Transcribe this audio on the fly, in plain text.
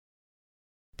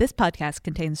This podcast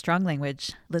contains strong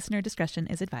language. Listener discretion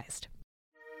is advised.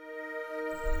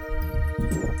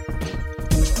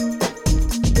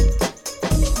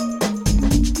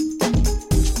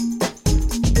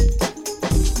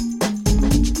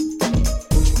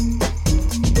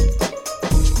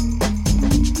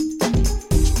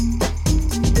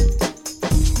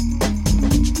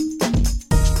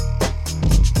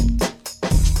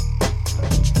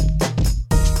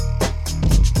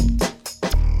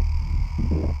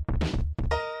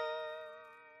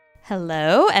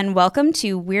 Hello, and welcome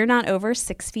to We're Not Over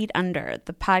 6 Feet Under,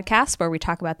 the podcast where we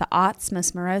talk about the aughts'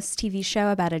 most morose TV show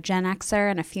about a Gen Xer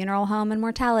and a funeral home and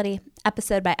mortality,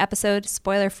 episode by episode,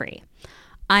 spoiler-free.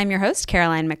 I'm your host,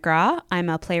 Caroline McGraw. I'm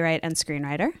a playwright and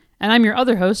screenwriter. And I'm your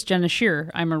other host, Jenna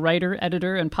Shearer. I'm a writer,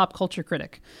 editor, and pop culture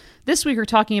critic. This week we're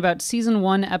talking about Season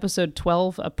 1, Episode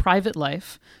 12, A Private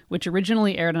Life, which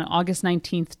originally aired on August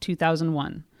 19th,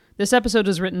 2001. This episode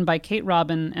was written by Kate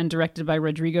Robin and directed by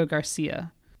Rodrigo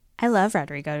Garcia. I love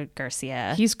Rodrigo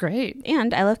Garcia. He's great.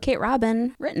 And I love Kate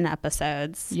Robin written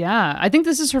episodes. Yeah, I think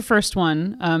this is her first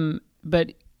one,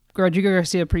 but Rodrigo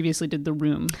Garcia previously did The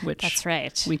Room, which That's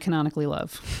right. we canonically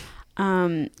love.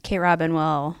 Kate Robin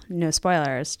will, no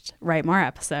spoilers, write more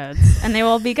episodes, and they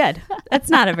will be good.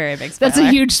 That's not a very big spoiler. That's a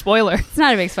huge spoiler. It's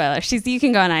not a big spoiler. You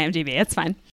can go on IMDb. It's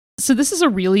fine. So this is a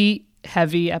really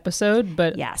heavy episode,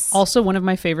 but yes, also one of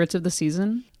my favorites of the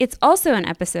season. It's also an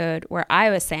episode where I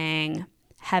was saying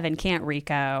Heaven can't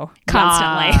Rico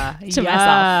constantly to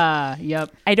myself.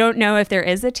 Yep. I don't know if there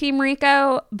is a Team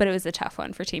Rico, but it was a tough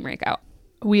one for Team Rico.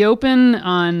 We open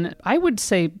on, I would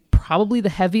say, probably the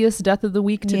heaviest death of the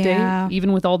week to date,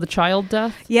 even with all the child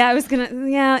death. Yeah,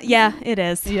 it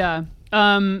is. Yeah.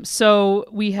 So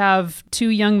we have two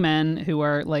young men who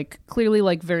are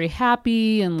clearly very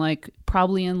happy and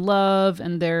probably in love,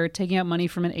 and they're taking out money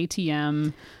from an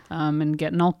ATM and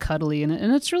getting all cuddly, and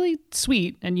it's really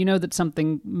sweet. And you know that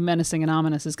something menacing and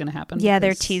ominous is going to happen. Yeah,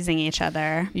 they're teasing each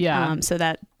other. Yeah. So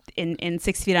that in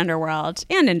 6 Feet Under world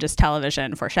and in just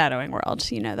television foreshadowing world,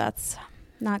 that's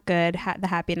not good. The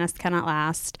happiness cannot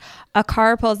last. A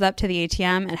car pulls up to the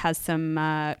ATM. It has some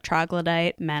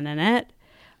troglodyte men in it.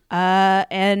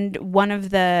 And one of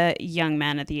the young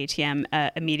men at the ATM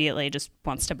immediately just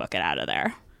wants to book it out of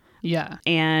there. Yeah.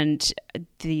 And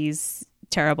these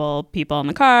terrible people in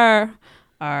the car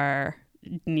are,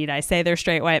 need I say they're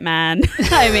straight white men?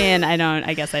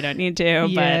 I guess I don't need to,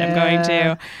 but I'm going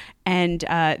to. And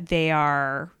they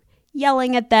are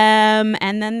yelling at them,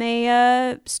 and then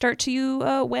they start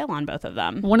to wail on both of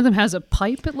them. One of them has a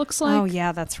pipe, it looks like. Oh,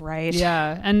 yeah, that's right.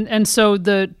 Yeah, and so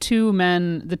the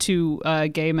two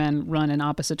gay men run in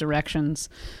opposite directions,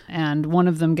 and one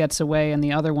of them gets away, and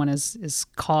the other one is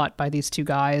caught by these two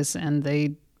guys, and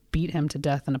they beat him to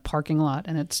death in a parking lot,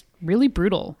 and it's really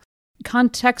brutal.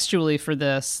 Contextually for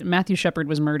this, Matthew Shepard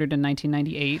was murdered in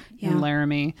 1998 in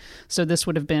Laramie. So this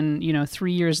would have been,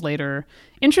 3 years later.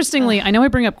 Interestingly, I know I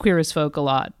bring up Queer as Folk a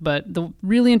lot, but the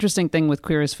really interesting thing with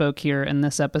Queer as Folk here in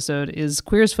this episode is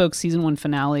Queer as Folk season 1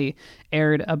 finale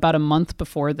aired about a month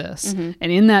before this. Mm-hmm.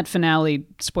 And in that finale,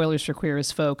 spoilers for Queer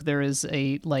as Folk, there is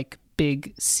a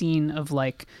big scene of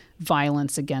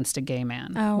violence against a gay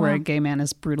man, where a gay man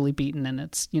is brutally beaten, and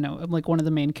it's one of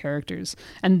the main characters.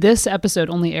 And this episode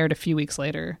only aired a few weeks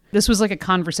later. This was a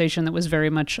conversation that was very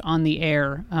much on the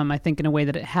air, I think, in a way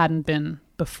that it hadn't been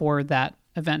before that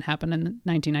event happened in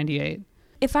 1998.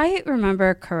 If I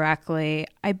remember correctly,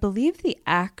 I believe the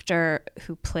actor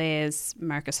who plays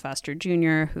Marcus Foster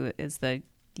Jr., who is the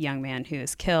young man who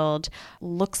is killed,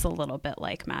 looks a little bit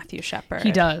like Matthew Shepard.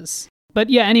 He does. But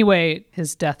yeah, anyway,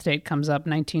 his death date comes up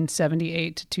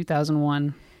 1978 to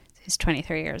 2001. He's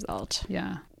 23 years old.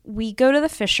 Yeah. We go to the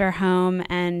Fisher home,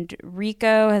 and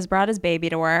Rico has brought his baby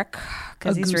to work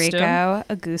because he's Rico.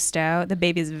 Augusto. The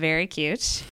baby's very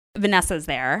cute. Vanessa's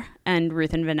there, and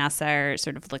Ruth and Vanessa are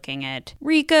sort of looking at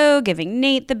Rico, giving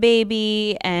Nate the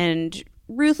baby, and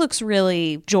Ruth looks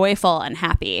really joyful and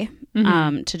happy.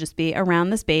 To just be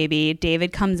around this baby.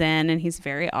 David comes in, and he's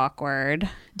very awkward.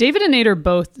 David and Nate are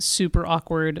both super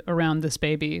awkward around this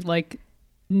baby.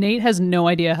 Nate has no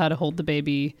idea how to hold the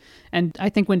baby. And I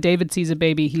think when David sees a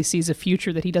baby, he sees a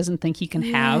future that he doesn't think he can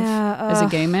have as a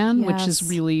gay man, which is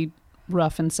really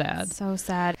rough and sad. So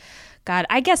sad. God,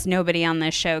 I guess nobody on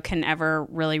this show can ever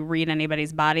really read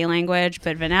anybody's body language,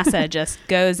 but Vanessa just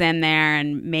goes in there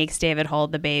and makes David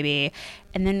hold the baby.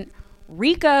 And then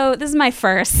Rico, this is my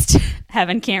first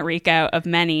Heaven Can't Rico of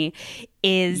many,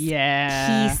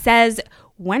 he says,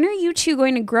 when are you two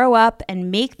going to grow up and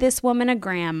make this woman a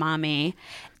grandmommy?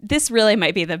 This really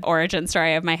might be the origin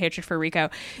story of my hatred for Rico.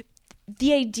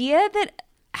 The idea that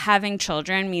having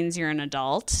children means you're an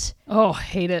adult. Oh,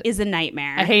 hate it. Is a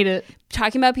nightmare. I hate it.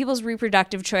 Talking about people's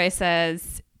reproductive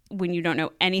choices when you don't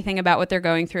know anything about what they're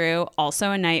going through,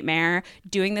 also a nightmare.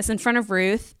 Doing this in front of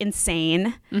Ruth,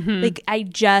 insane. Like, I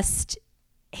just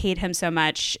hate him so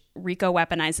much. Rico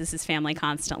weaponizes his family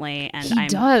constantly, and He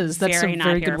does. That's a not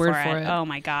very here good word for it. Oh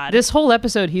my God. This whole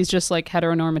episode, he's just like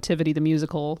heteronormativity, the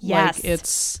musical. Yes. Like,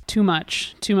 it's too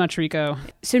much. Too much, Rico.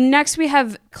 So next we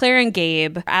have Claire and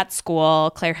Gabe at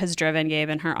school. Claire has driven Gabe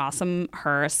in her awesome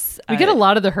hearse. We get a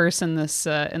lot of the hearse in this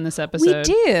episode.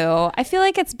 We do. I feel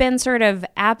like it's been sort of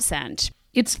absent.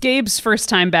 It's Gabe's first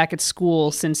time back at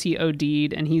school since he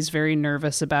OD'd, and he's very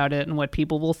nervous about it and what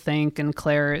people will think. And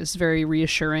Claire is very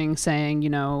reassuring, saying, you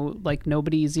know, like,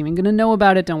 nobody's even going to know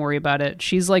about it. Don't worry about it.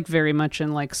 She's like very much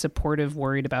in like supportive,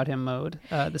 worried about him mode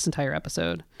this entire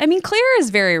episode. I mean, Claire is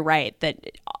very right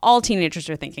that all teenagers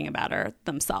are thinking about her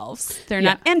themselves. They're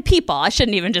not, and people. I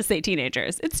shouldn't even just say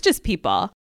teenagers. It's just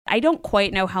people. I don't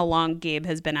quite know how long Gabe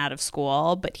has been out of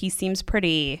school, but he seems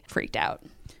pretty freaked out.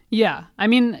 Yeah. I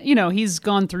mean, you know, he's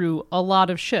gone through a lot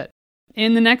of shit.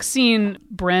 In the next scene,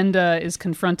 Brenda is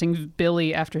confronting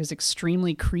Billy after his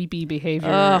extremely creepy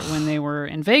behavior when they were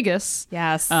in Vegas.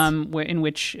 Yes. In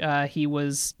which he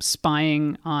was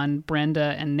spying on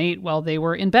Brenda and Nate while they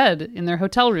were in bed in their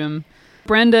hotel room.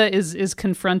 Brenda is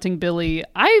confronting Billy,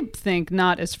 I think,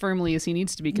 not as firmly as he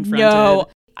needs to be confronted. No,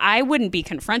 I wouldn't be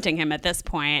confronting him at this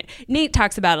point. Nate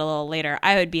talks about it a little later.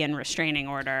 I would be in restraining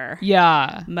order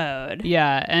mode.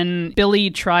 Yeah, and Billy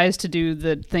tries to do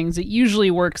the things that usually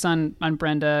works on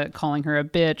Brenda, calling her a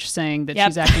bitch, saying that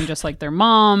she's acting just like their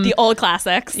mom. The old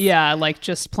classics. Yeah, like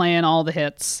just playing all the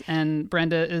hits. And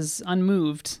Brenda is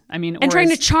unmoved. I mean, and trying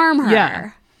to charm her.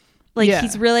 Yeah.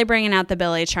 He's really bringing out the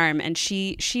Billy charm, and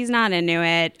she's not into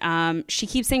it. She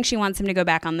keeps saying she wants him to go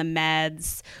back on the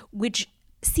meds, which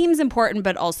seems important,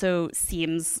 but also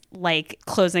seems like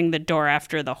closing the door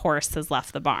after the horse has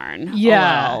left the barn.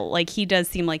 Yeah. Like, he does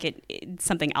seem like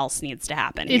something else needs to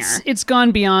happen here. It's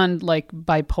gone beyond like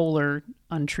bipolar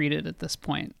untreated at this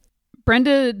point.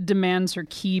 Brenda demands her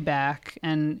key back,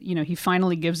 and, you know, he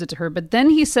finally gives it to her, but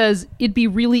then he says it'd be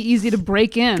really easy to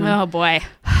break in. Oh boy.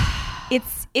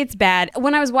 It's bad.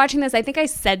 When I was watching this, I think I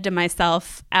said to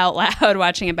myself out loud,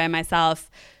 watching it by myself,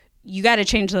 you got to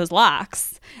change those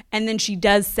locks. And then she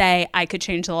does say, I could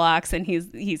change the locks. And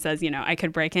he says, you know, I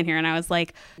could break in here. And I was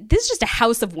like, this is just a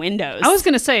house of windows. I was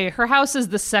going to say, her house is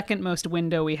the second most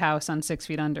windowy house on 6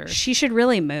 Feet Under. She should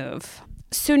really move.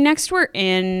 So next we're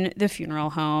in the funeral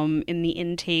home in the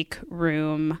intake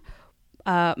room.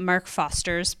 Mark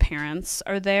Foster's parents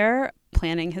are there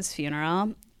planning his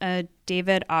funeral.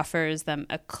 David offers them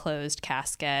a closed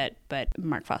casket, but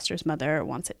Mark Foster's mother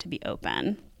wants it to be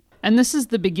open. And this is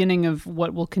the beginning of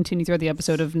what will continue throughout the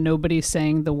episode of nobody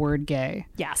saying the word gay.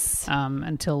 Yes.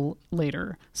 Until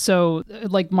later. So,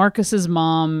 like, Marcus's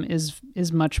mom is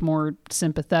much more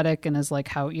sympathetic and is like,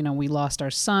 how, you know, we lost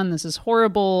our son. This is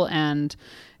horrible. And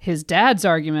his dad's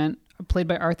argument, played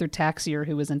by Arthur Taxier,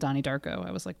 who was in Donnie Darko.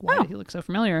 I was like, why did he look so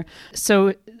familiar?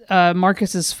 So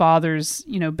Marcus's father's,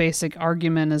 you know, basic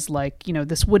argument is like, you know,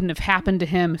 this wouldn't have happened to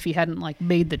him if he hadn't like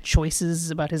made the choices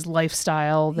about his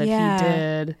lifestyle that he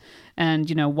did. And,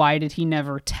 you know, why did he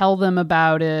never tell them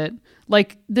about it?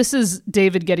 Like, this is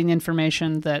David getting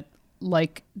information that,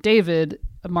 like David,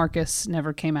 Marcus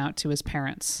never came out to his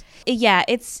parents. Yeah,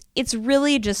 it's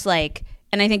really just like,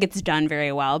 and I think it's done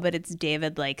very well, but it's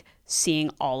David like seeing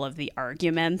all of the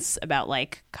arguments about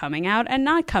like coming out and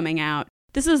not coming out.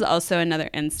 This is also another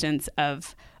instance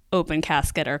of open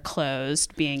casket or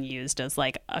closed being used as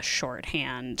like a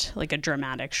shorthand, like a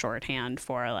dramatic shorthand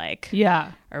for like,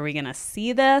 are we going to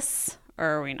see this or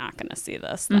are we not going to see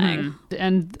this thing? Mm-hmm.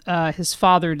 And his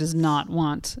father does not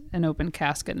want an open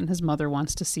casket and his mother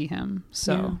wants to see him.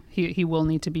 So he will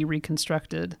need to be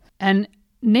reconstructed. And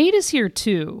Nate is here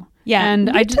too. Yeah, and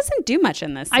Nate doesn't do much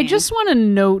in this scene. I just want to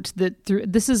note that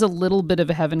this is a little bit of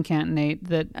a heaven can't Nate,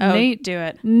 that Nate, do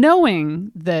it.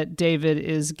 knowing that David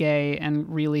is gay and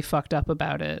really fucked up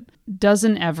about it,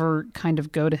 doesn't ever kind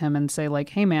of go to him and say like,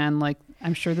 hey man, like,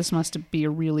 I'm sure this must be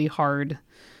a really hard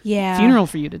funeral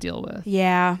for you to deal with.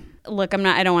 Yeah. Look,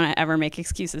 I don't want to ever make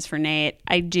excuses for Nate.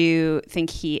 I do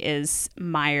think he is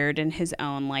mired in his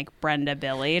own like Brenda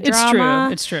Billy drama.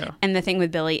 It's true. And the thing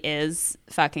with Billy is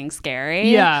fucking scary.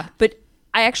 Yeah. But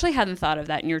I actually hadn't thought of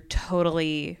that, and you're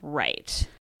totally right.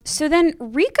 So then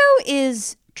Rico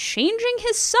is changing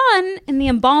his son in the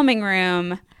embalming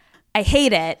room. I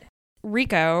hate it.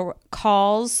 Rico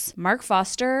calls Mark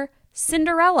Foster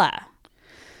Cinderella.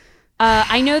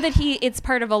 I know that it's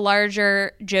part of a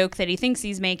larger joke that he thinks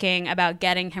he's making about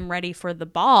getting him ready for the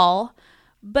ball,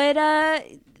 but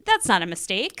that's not a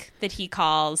mistake that he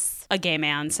calls a gay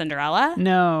man Cinderella.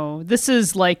 No, this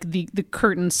is like the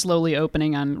curtain slowly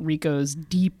opening on Rico's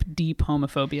deep, deep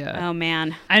homophobia. Oh,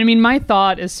 man. I mean, my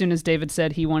thought as soon as David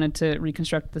said he wanted to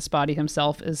reconstruct this body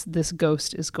himself is this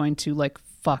ghost is going to like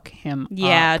fuck him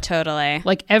Yeah, up. totally.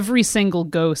 Like every single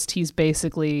ghost he's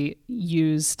basically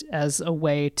used as a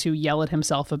way to yell at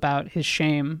himself about his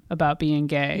shame about being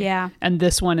gay. Yeah. And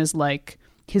this one is like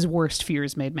his worst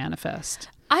fears made manifest.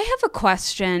 I have a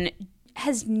question.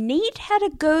 Has Nate had a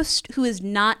ghost who is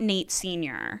not Nate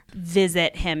Sr.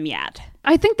 visit him yet?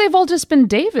 I think they've all just been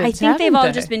David. I think they've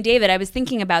all just been David. I was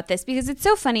thinking about this because it's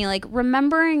so funny. Like,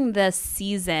 remembering this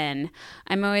season,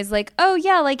 I'm always like, oh,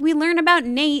 yeah, like we learn about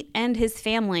Nate and his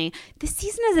family. This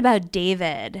season is about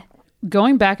David.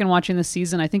 Going back and watching this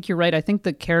season, I think you're right. I think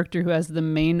the character who has the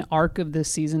main arc of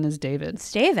this season is David.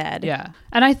 It's David. Yeah.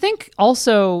 And I think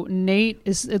also Nate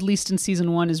is, at least in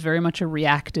season 1, is very much a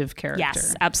reactive character.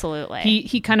 Yes, absolutely.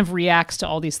 He kind of reacts to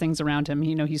all these things around him.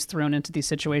 You know, he's thrown into these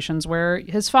situations where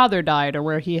his father died or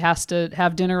where he has to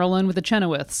have dinner alone with the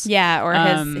Chenoweths. Yeah, or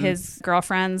his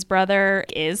girlfriend's brother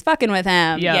is fucking with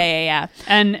him. Yeah.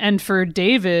 And for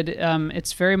David,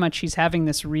 it's very much he's having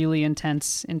this really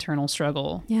intense internal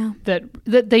struggle. Yeah. That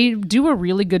they do a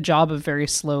really good job of very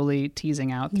slowly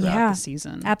teasing out throughout the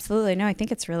season. Absolutely. No, I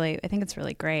think it's really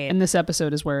great. And this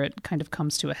episode is where it kind of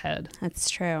comes to a head. That's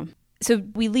true. So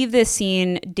we leave this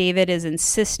scene. David is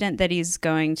insistent that he's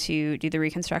going to do the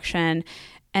reconstruction.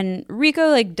 And Rico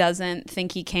like doesn't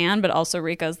think he can, but also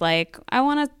Rico's like, I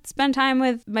want to spend time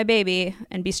with my baby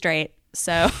and be straight.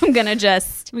 So I'm going to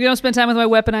just... We're going to spend time with my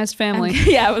weaponized family.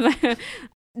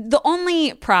 The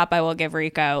only prop I will give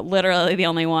Rico, literally the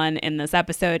only one in this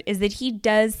episode, is that he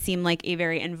does seem like a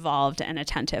very involved and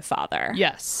attentive father.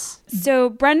 Yes. So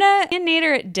Brenda and Nate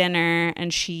are at dinner,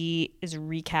 and she is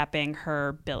recapping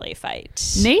her Billy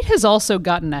fight. Nate has also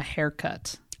gotten a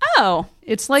haircut. Oh,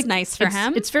 it's like nice for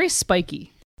him. It's very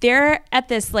spiky. They're at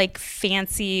this like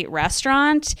fancy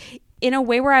restaurant in a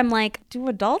way where I'm like, do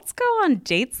adults go on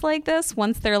dates like this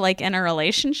once they're like in a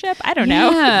relationship? I don't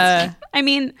know. Yeah. I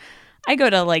mean, I go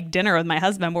to like dinner with my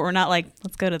husband, but we're not like,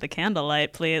 let's go to the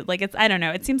Candlelight, please. Like, it's, I don't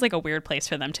know. It seems like a weird place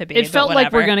for them to be. It felt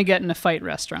like we're going to get in a fight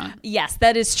restaurant. Yes,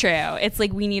 that is true. It's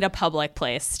like we need a public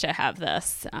place to have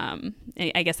this.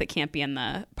 I guess it can't be in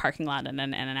the parking lot in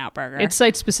an In-N-Out Burger. It's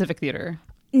site-specific theater.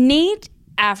 Nate,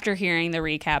 after hearing the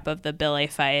recap of the Billy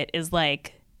fight, is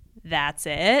like, that's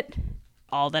it.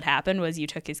 All that happened was you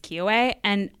took his key away.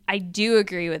 And I do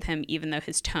agree with him, even though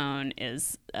his tone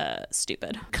is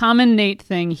stupid. Common Nate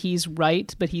thing, he's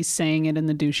right, but he's saying it in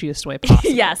the douchiest way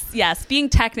possible. Yes. Being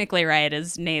technically right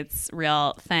is Nate's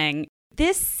real thing.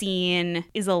 This scene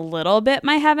is a little bit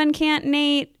my heaven can't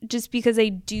Nate, just because I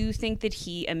do think that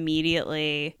he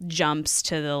immediately jumps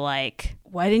to the like,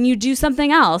 why didn't you do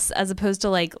something else? As opposed to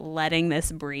like letting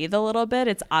this breathe a little bit.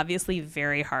 It's obviously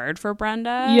very hard for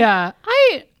Brenda. Yeah,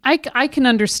 I can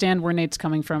understand where Nate's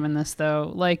coming from in this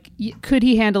though. Like, could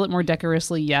he handle it more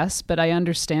decorously? Yes, but I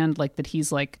understand like that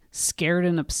he's like scared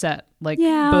and upset, like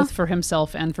both for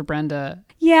himself and for Brenda.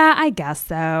 Yeah, I guess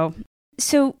so.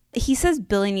 So he says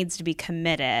Billy needs to be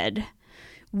committed,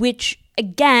 which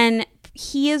again,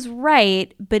 he is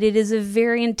right, but it is a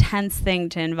very intense thing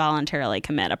to involuntarily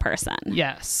commit a person.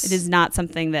 Yes. It is not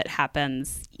something that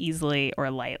happens easily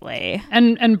or lightly.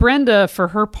 And Brenda, for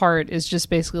her part, is just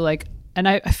basically like, and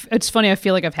it's funny, I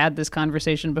feel like I've had this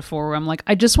conversation before where I'm like,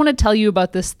 I just want to tell you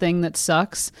about this thing that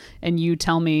sucks, and you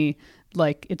tell me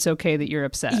like it's okay that you're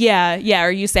upset. Yeah,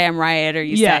 or you say I'm right, or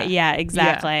you say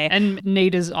exactly. Yeah. And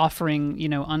Nate is offering,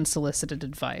 unsolicited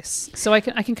advice. So I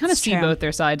can kind of see both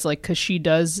their sides, like, because she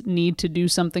does need to do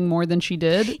something more than she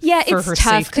did. Yeah, for it's her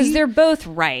tough because they're both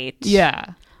right.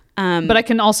 Yeah. But I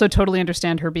can also totally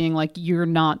understand her being like, you're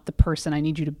not the person I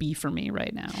need you to be for me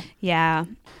right now. Yeah.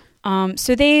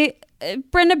 So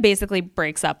Brenda basically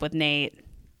breaks up with Nate.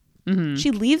 Mm-hmm. She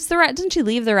leaves doesn't she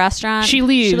leave the restaurant? She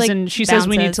leaves and she says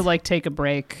we need to like take a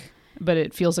break, but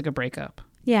it feels like a breakup.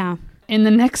 Yeah. In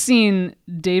the next scene,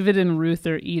 David and Ruth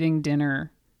are eating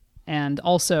dinner and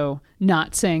also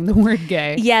not saying the word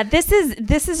gay. Yeah, this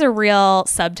is a real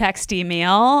subtexty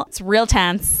meal. It's real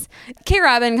tense. Kay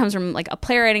Robin comes from like a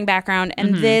playwriting background,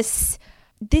 and this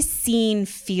scene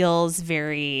feels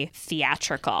very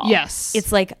theatrical. Yes.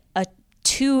 It's like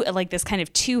this kind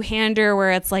of two-hander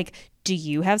where it's like, do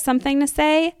you have something to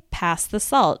say? Pass the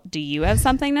salt. Do you have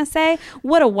something to say?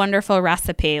 What a wonderful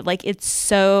recipe. Like, it's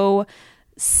so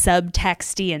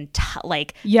subtexty and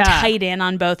tight in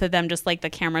on both of them, just like the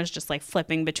camera's just like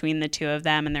flipping between the two of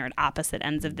them and they're at opposite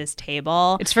ends of this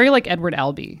table. It's very like Edward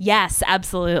Albee. Yes,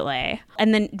 absolutely.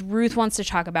 And then Ruth wants to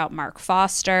talk about Mark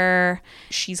Foster.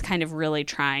 She's kind of really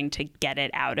trying to get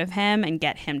it out of him and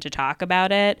get him to talk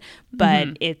about it, but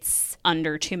it's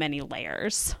under too many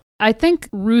layers. I think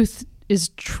Ruth is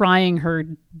trying her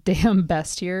damn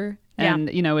best here. And,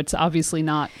 it's obviously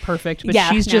not perfect, but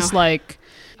she's just like,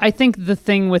 I think the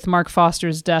thing with Mark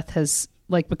Foster's death has,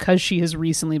 like, because she has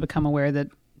recently become aware that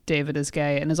David is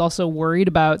gay and is also worried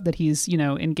about that he's,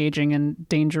 engaging in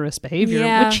dangerous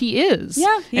behavior, which he is.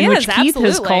 Yeah, he is, which Keith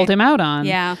has called him out on.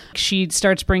 Yeah. She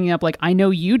starts bringing up, like, I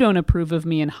know you don't approve of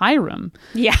me in Hiram.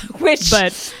 Yeah,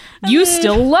 But you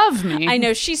still love me. I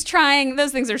know, she's trying.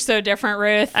 Those things are so different,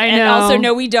 Ruth. I know. And also,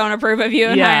 no, we don't approve of you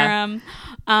in Hiram.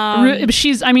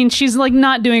 She's like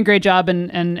not doing a great job,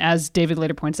 and as David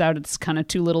later points out, it's kind of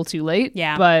too little too late.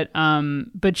 Yeah.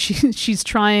 But she's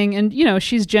trying, and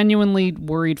she's genuinely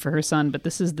worried for her son, but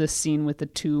this is this scene with the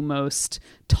two most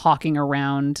talking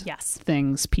around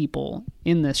people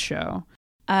in this show.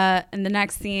 In the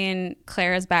next scene,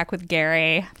 Claire is back with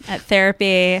Gary at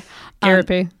therapy.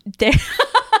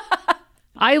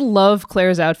 I love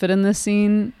Claire's outfit in this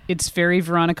scene. It's very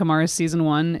Veronica Mars season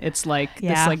 1. It's like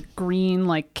this like green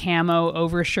like camo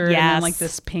overshirt and then like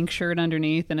this pink shirt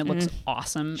underneath, and it looks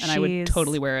awesome. And I would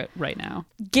totally wear it right now.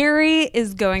 Gary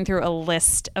is going through a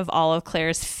list of all of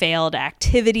Claire's failed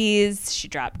activities. She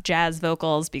dropped jazz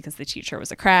vocals because the teacher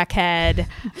was a crackhead,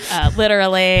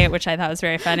 literally, which I thought was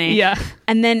very funny. Yeah.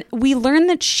 And then we learned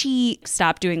that she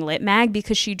stopped doing Lit Mag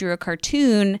because she drew a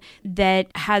cartoon that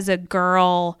has a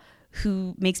girl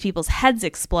who makes people's heads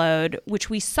explode, which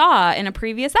we saw in a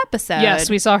previous episode. Yes,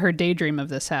 we saw her daydream of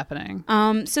this happening.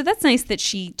 So that's nice that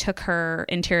she took her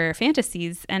interior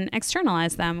fantasies and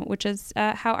externalized them, which is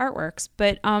how art works.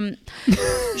 But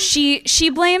she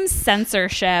blames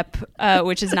censorship,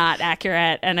 which is not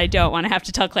accurate, and I don't want to have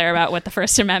to tell Claire about what the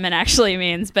First Amendment actually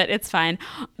means, but it's fine.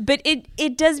 But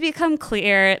it does become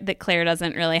clear that Claire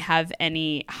doesn't really have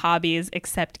any hobbies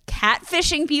except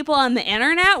catfishing people on the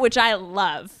internet, which I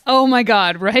love. Oh my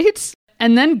God, right?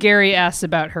 And then Gary asks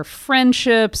about her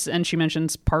friendships, and she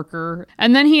mentions Parker.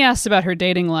 And then he asks about her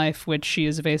dating life, which she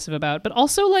is evasive about. But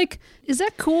also, like, is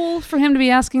that cool for him to be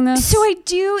asking this? So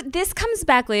this comes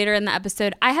back later in the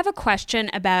episode. I have a question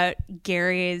about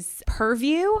Gary's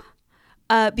purview.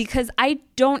 Because I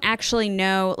don't actually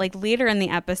know, like later in the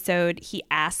episode, he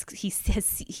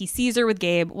sees her with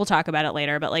Gabe. We'll talk about it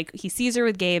later, but like he sees her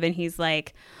with Gabe and he's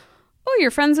like, oh,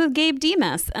 you're friends with Gabe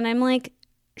Demas. And I'm like,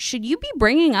 should you be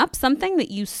bringing up something that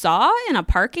you saw in a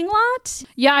parking lot?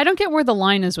 Yeah, I don't get where the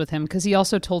line is with him because he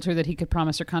also told her that he could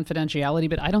promise her confidentiality,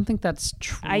 but I don't think that's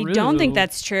true. I don't think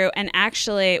that's true. And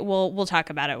actually, we'll talk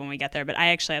about it when we get there, but I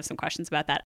actually have some questions about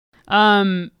that.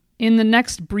 In the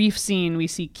next brief scene, we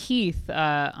see Keith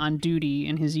on duty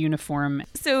in his uniform.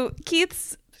 So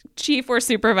Keith's chief or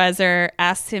supervisor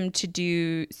asks him to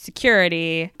do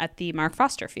security at the Mark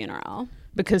Foster funeral.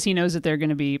 Because he knows that there are going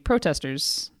to be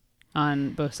protesters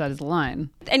on both sides of the line.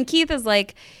 And Keith is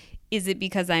like, is it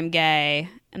because I'm gay?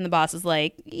 And the boss is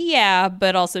like, yeah,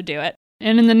 but also do it.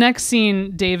 And in the next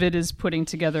scene, David is putting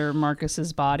together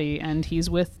Marcus's body, and he's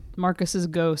with Marcus's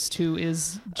ghost, who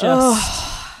is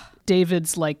just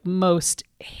David's like most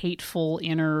hateful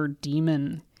inner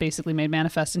demon basically made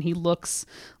manifest, and he looks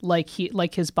like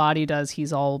his body does.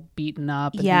 He's all beaten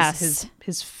up, and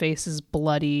his face is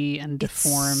bloody and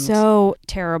deformed. It's so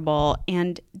terrible.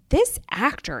 And this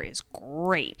actor is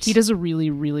great. He does a really,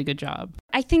 really good job.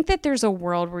 I think that there's a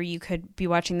world where you could be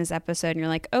watching this episode and you're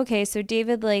like, okay, so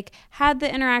David like had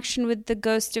the interaction with the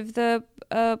ghost of the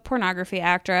pornography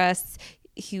actress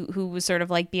who was sort of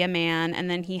like be a man,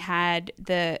 and then he had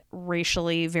the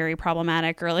racially very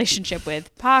problematic relationship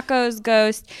with Paco's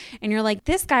ghost, and you're like,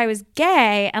 this guy was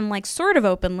gay and like sort of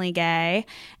openly gay,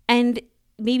 and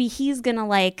maybe he's gonna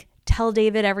like tell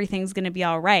David everything's gonna be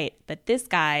all right, but this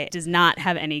guy does not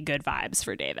have any good vibes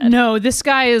for David. No, this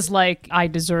guy is like, I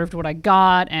deserved what I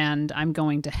got and I'm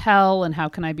going to hell and how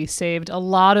can I be saved? A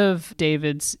lot of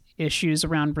David's issues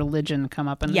around religion come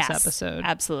up in this episode.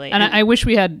 Absolutely. And I wish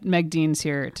we had Meg Deans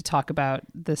here to talk about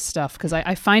this stuff, because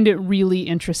I find it really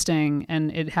interesting,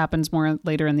 and it happens more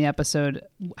later in the episode,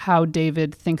 how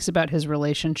David thinks about his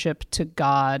relationship to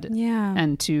God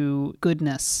and to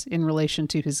goodness in relation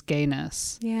to his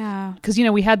gayness. Yeah. Because,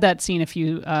 we had that scene a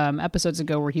few episodes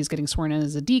ago where he's getting sworn in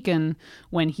as a deacon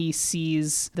when he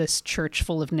sees this church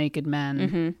full of naked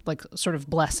men, like sort of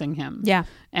blessing him. Yeah.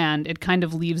 And it kind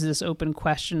of leaves this open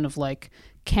question of of like,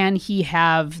 can he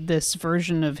have this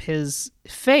version of his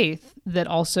faith that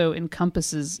also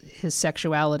encompasses his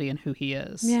sexuality and who he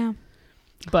is? Yeah.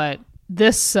 But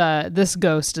this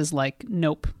ghost is like,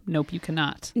 nope, you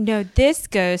cannot. No, this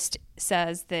ghost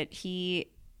says that he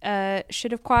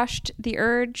should have quashed the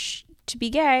urge to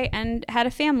be gay and had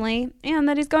a family, and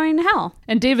that he's going to hell.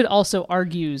 And David also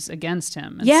argues against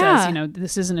him and says,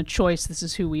 this isn't a choice, this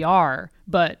is who we are.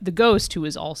 But the ghost, who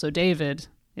is also David,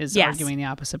 is arguing the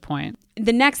opposite point.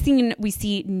 The next thing we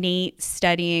see Nate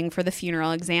studying for the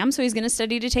funeral exam. So he's going to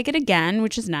study to take it again,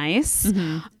 which is nice.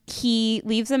 Mm-hmm. He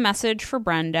leaves a message for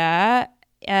Brenda,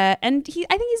 and I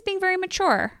think he's being very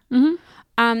mature. Mm-hmm.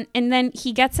 And then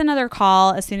he gets another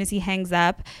call as soon as he hangs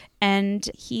up, and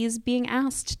he's being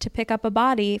asked to pick up a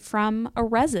body from a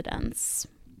residence.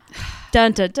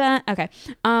 Dun, dun, dun. Okay.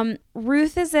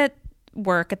 Ruth is at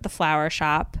work at the flower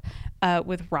shop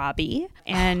with Robbie,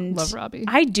 and love Robbie.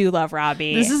 I do love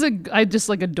Robbie. I just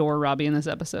like adore Robbie in this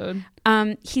episode.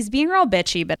 He's being real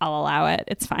bitchy, but I'll allow it.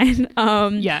 It's fine.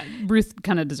 Yeah, Ruth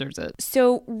kind of deserves it.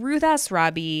 So Ruth asks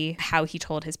Robbie how he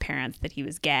told his parents that he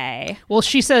was gay. Well,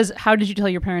 she says, "How did you tell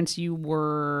your parents you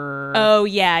were?" Oh,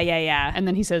 yeah. And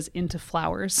then he says, "Into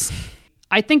flowers."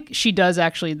 I think she does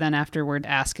actually then afterward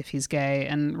ask if he's gay,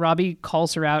 and Robbie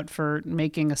calls her out for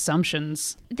making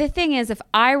assumptions. The thing is, if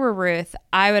I were Ruth,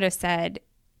 I would have said,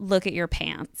 "Look at your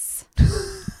pants."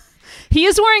 He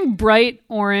is wearing bright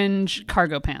orange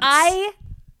cargo pants. I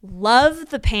love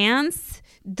the pants.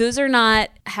 Those are not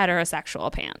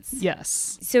heterosexual pants.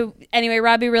 Yes. So anyway,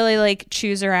 Robbie really like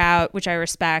chews her out, which I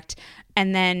respect.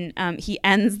 And then he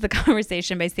ends the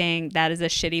conversation by saying that is a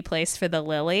shitty place for the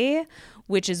lily,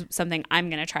 which is something I'm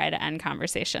going to try to end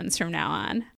conversations from now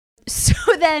on. So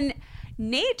then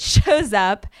Nate shows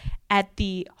up at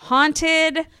the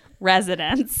haunted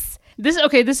residence.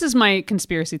 This is my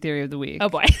conspiracy theory of the week. Oh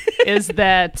boy. Is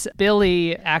that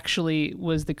Billy actually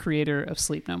was the creator of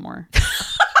Sleep No More.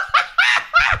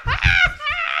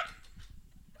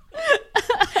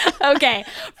 Okay.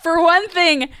 For one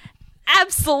thing,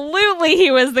 absolutely he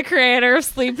was the creator of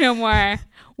Sleep No More.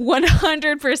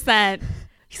 100%.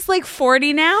 He's like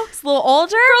 40 now. He's a little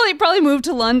older. Probably moved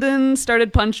to London,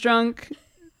 started Punch Drunk.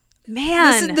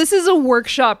 Man. This is a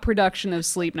workshop production of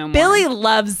Sleep No More. Billy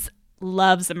loves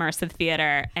immersive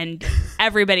theater, and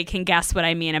everybody can guess what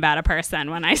I mean about a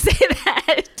person when I say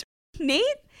that. Nate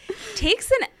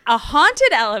takes a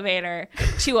haunted elevator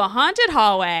to a haunted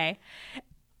hallway,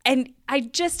 and I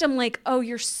just am like, oh,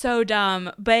 you're so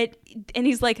dumb. And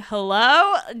he's like,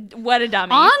 hello? What a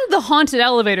dummy. On the haunted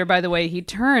elevator, by the way, he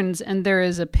turns and there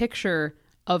is a picture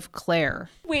of Claire.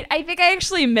 Wait, I think I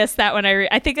actually missed that when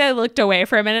I think I looked away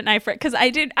for a minute, and because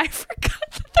I forgot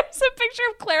that there's a picture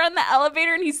of Claire on the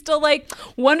elevator, and he's still like,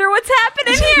 wonder what's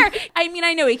happening here. I mean,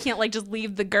 I know he can't like just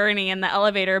leave the gurney in the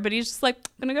elevator, but he's just like,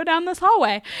 I'm gonna go down this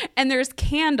hallway, and there's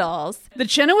candles. The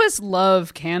Chenoweths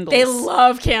love candles. They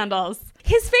love candles.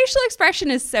 His facial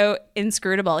expression is so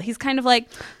inscrutable. He's kind of like,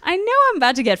 I know I'm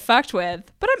about to get fucked with,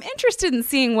 but I'm interested in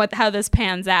seeing how this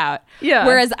pans out. Yeah.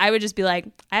 Whereas I would just be like,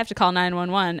 I have to call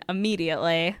 911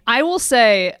 immediately. I will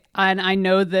say, and I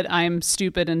know that I'm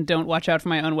stupid and don't watch out for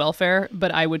my own welfare,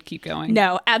 but I would keep going.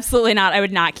 No, absolutely not. I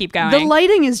would not keep going. The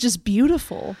lighting is just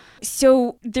beautiful.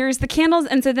 So there's the candles.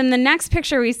 And so then the next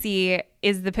picture we see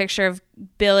is the picture of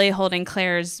Billy holding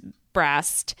Claire's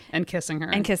breast and kissing her,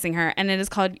 and it is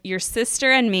called Your Sister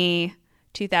and Me,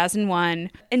 2001.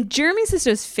 And Jeremy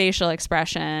Sisto's facial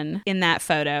expression in that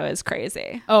photo is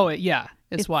crazy. Oh yeah,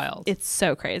 it's wild. It's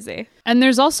so crazy. And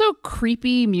there's also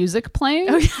creepy music playing.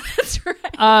 Oh yeah, that's right.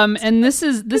 And this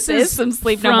is some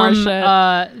Sleep from No More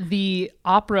shit. The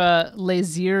opera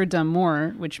Les Yeux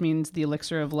d'Amour, which means the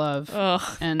elixir of love. Ugh.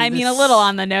 And I mean, a little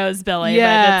on the nose, Billy,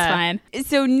 but it's fine.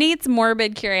 So Nate's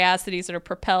morbid curiosity sort of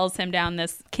propels him down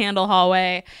this candle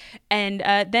hallway, and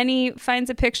then he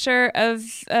finds a picture of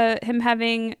him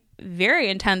having very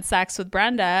intense sex with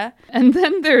Brenda. And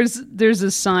then there's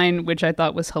a sign which I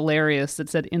thought was hilarious that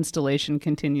said installation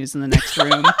continues in the next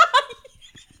room.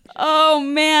 Oh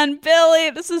man, Billy,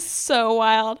 this is so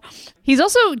wild. He's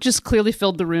also just clearly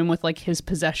filled the room with like his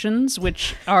possessions,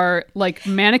 which are like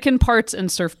mannequin parts and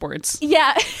surfboards.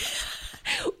 Yeah.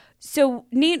 So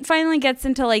Nate finally gets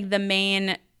into like the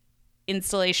main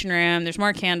installation room. There's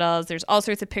more candles. There's all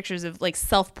sorts of pictures of like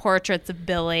self-portraits of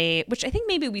Billy, which I think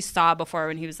maybe we saw before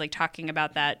when he was like talking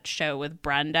about that show with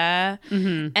Brenda.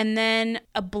 Mm-hmm. And then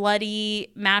a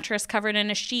bloody mattress covered in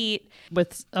a sheet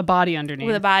with a body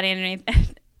underneath.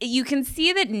 You can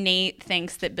see that Nate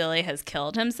thinks that Billy has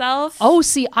killed himself. Oh,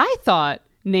 see, I thought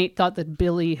Nate thought that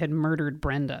Billy had murdered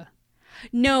Brenda.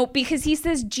 No, because he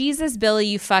says, Jesus, Billy,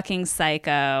 you fucking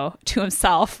psycho, to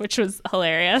himself, which was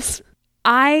hilarious.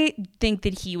 I think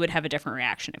that he would have a different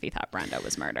reaction if he thought Brenda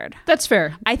was murdered. That's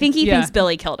fair. I think he thinks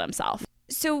Billy killed himself.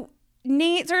 So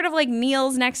Nate sort of like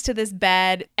kneels next to this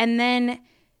bed, and then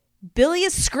Billy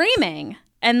is screaming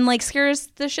and like scares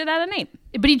the shit out of Nate.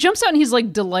 But he jumps out and he's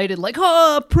like delighted, like,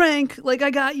 oh, prank, like,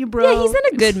 I got you, bro. Yeah, he's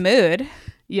in a good mood.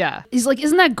 Yeah. He's like,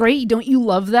 isn't that great? Don't you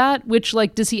love that? Which,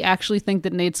 like, does he actually think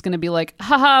that Nate's going to be like,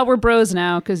 haha, we're bros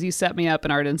now because you set me up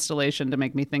an art installation to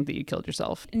make me think that you killed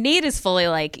yourself? Nate is fully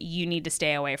like, you need to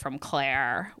stay away from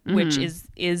Claire, which is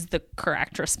the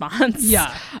correct response.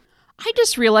 Yeah. I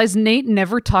just realized Nate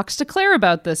never talks to Claire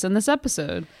about this in this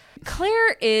episode.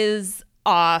 Claire is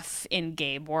off in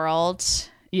Gabe world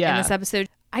in this episode.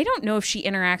 I don't know if she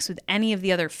interacts with any of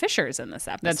the other Fishers in this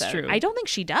episode. That's true. I don't think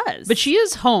she does. But she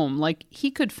is home. Like, he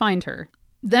could find her.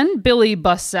 Then Billy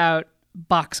busts out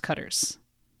box cutters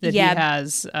that he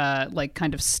has, like,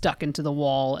 kind of stuck into the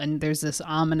wall. And there's this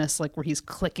ominous, like, where he's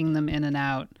clicking them in and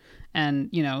out. And,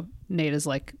 you know, Nate is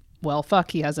like, well,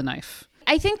 fuck, he has a knife.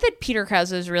 I think that Peter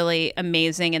Krause is really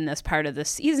amazing in this part of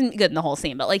this. He's good in the whole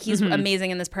scene, but like he's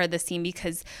amazing in this part of the scene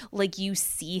because like you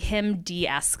see him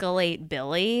de-escalate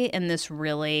Billy in this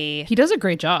really... He does a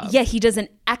great job. Yeah, he does an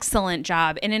excellent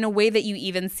job. And in a way that you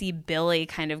even see Billy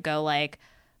kind of go like,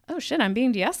 oh shit, I'm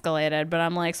being de-escalated, but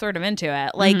I'm like sort of into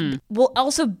it. Like, well,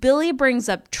 also Billy brings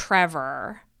up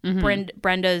Trevor,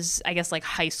 Brenda's, I guess, like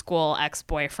high school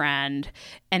ex-boyfriend,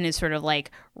 and is sort of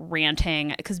like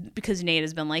ranting because Nate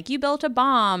has been like, you built a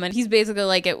bomb, and he's basically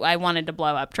like, I wanted to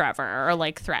blow up Trevor or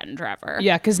like threaten Trevor.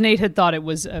 Yeah, because Nate had thought it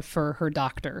was for her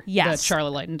doctor. Yes. The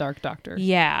Charlotte Light and Dark doctor.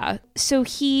 Yeah. So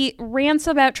he rants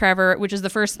about Trevor, which is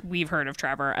the first we've heard of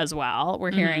Trevor as well.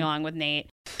 We're hearing along with Nate.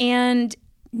 And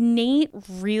Nate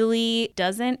really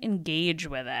doesn't engage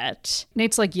with it.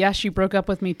 Nate's like, yeah, she broke up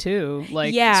with me too.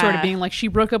 Like, sort of being like, she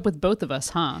broke up with both of us,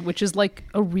 huh? Which is like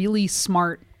a really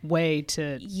smart way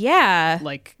to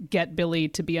like get Billy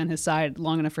to be on his side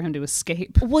long enough for him to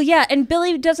escape. Well, yeah, and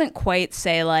Billy doesn't quite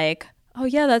say like, oh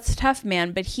yeah, that's tough,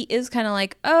 man, but he is kind of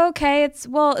like, oh, okay, it's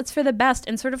for the best,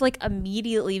 and sort of like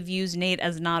immediately views Nate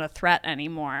as not a threat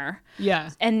anymore.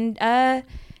 Yeah. And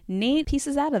Nate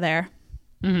pieces out of there.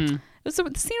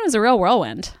 The scene was a real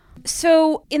whirlwind.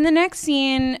 So in the next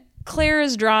scene, Claire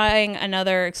is drawing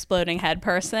another exploding head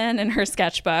person in her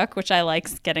sketchbook, which I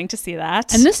like getting to see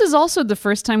that. And this is also the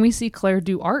first time we see Claire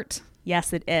do art.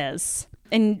 Yes, it is.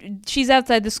 And she's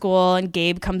outside the school, and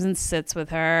Gabe comes and sits with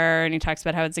her, and he talks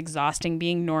about how it's exhausting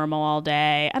being normal all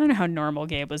day. I don't know how normal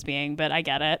Gabe was being, but I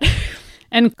get it.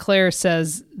 And Claire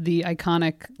says the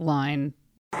iconic line,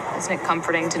 isn't it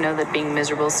comforting to know that being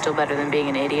miserable is still better than being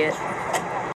an idiot?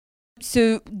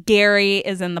 So Gary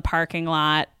is in the parking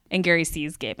lot, and Gary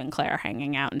sees Gabe and Claire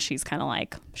hanging out, and she's kind of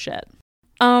like, shit.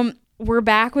 We're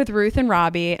back with Ruth and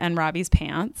Robbie and Robbie's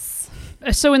pants.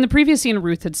 So in the previous scene,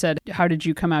 Ruth had said, how did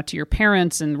you come out to your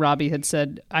parents? And Robbie had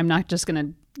said, I'm not just going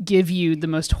to give you the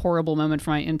most horrible moment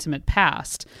from my intimate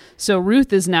past. So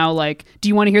Ruth is now like, do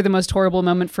you want to hear the most horrible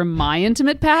moment from my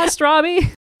intimate past,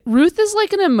 Robbie? Ruth is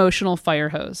like an emotional fire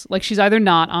hose. Like, she's either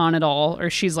not on at all or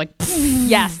she's like,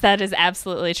 yes, that is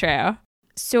absolutely true.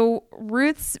 So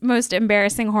Ruth's most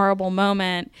embarrassing, horrible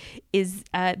moment is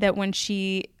that when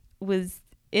she was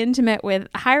intimate with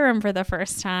Hiram for the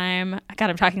first time. God,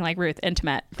 I'm talking like Ruth,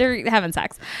 intimate. They're having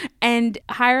sex. And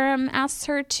Hiram asks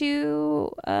her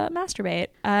to masturbate.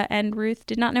 And Ruth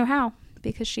did not know how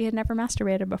because she had never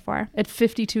masturbated before. At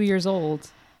 52 years old.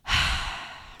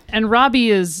 And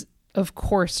Robbie is, of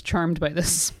course, charmed by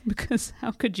this because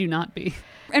how could you not be?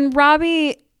 And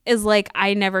Robbie is like,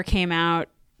 I never came out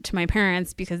to my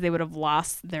parents because they would have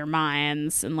lost their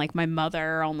minds, and like my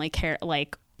mother only cared,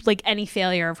 like any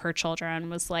failure of her children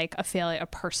was like a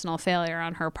personal failure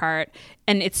on her part,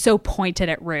 and it's so pointed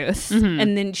at Ruth.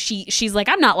 And then she's like,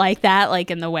 I'm not like that, like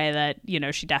in the way that, you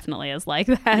know, she definitely is like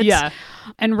that. Yeah.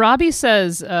 And Robbie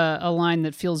says a line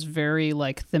that feels very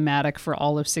like thematic for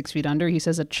all of 6 Feet Under. He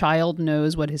says, a child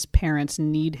knows what his parents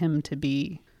need him to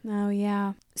be. Oh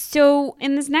yeah. So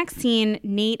in this next scene,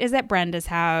 Nate is at Brenda's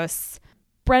house.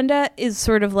 Brenda is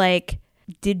sort of like,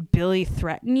 did Billy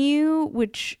threaten you?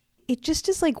 Which it just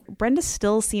is like, Brenda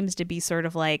still seems to be sort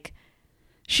of like,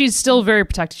 she's still very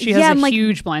protected. She has a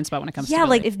huge blind spot when it comes to Billy.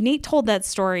 Like if Nate told that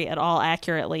story at all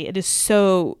accurately, it is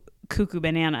so cuckoo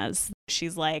bananas.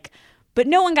 She's like, but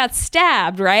no one got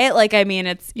stabbed, right? Like, I mean,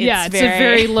 it's a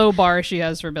very low bar she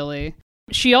has for Billy.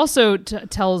 She also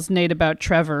tells Nate about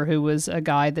Trevor, who was a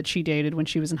guy that she dated when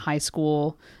she was in high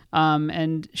school.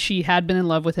 And she had been in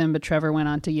love with him, but Trevor went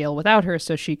on to Yale without her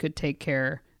so she could take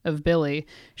care of Billy.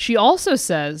 She also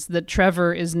says that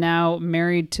Trevor is now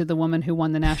married to the woman who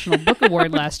won the National Book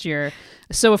Award last year.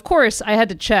 So, of course, I had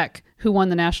to check who won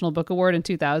the National Book Award in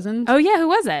 2000. Oh, yeah. Who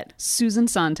was it? Susan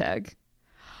Sontag.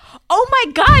 Oh,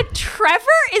 my God. Trevor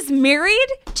is married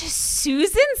to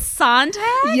Susan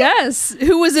Sontag? Yes,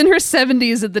 who was in her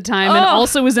 70s at the time and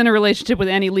also was in a relationship with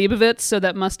Annie Leibovitz. So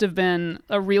that must have been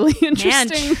a really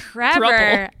interesting Man, Trevor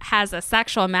throuple. has a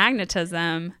sexual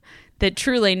magnetism that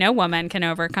truly no woman can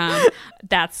overcome.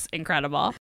 That's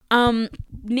incredible.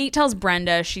 Nate tells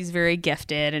Brenda she's very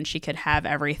gifted and she could have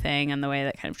everything in the way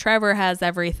that kind of Trevor has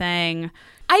everything.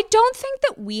 I don't think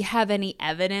that we have any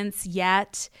evidence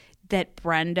yet that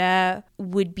Brenda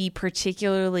would be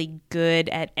particularly good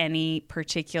at any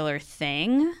particular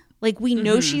thing. Like, we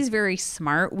know she's very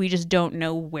smart. We just don't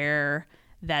know where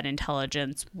that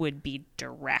intelligence would be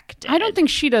directed. I don't think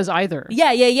she does either.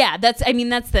 Yeah. That's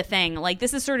the thing. Like,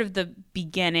 this is sort of the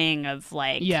beginning of,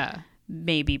 like,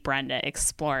 maybe Brenda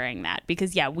exploring that.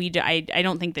 Because, I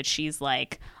don't think that she's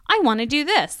like, I want to do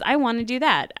this, I want to do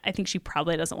that. I think she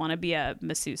probably doesn't want to be a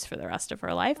masseuse for the rest of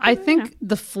her life. I think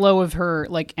the flow of her,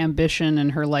 like, ambition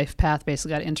and her life path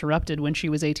basically got interrupted when she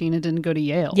was 18 and didn't go to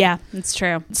Yale. Yeah, it's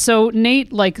true. So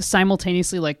Nate, like,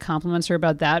 simultaneously, like, compliments her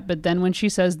about that, but then when she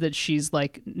says that she's,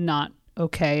 like, not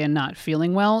okay and not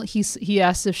feeling well, he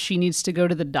asks if she needs to go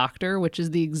to the doctor, which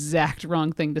is the exact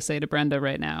wrong thing to say to Brenda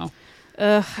right now.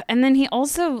 Ugh. And then he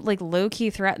also, like, low-key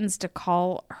threatens to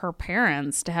call her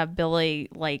parents to have Billy,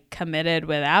 like, committed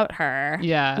without her.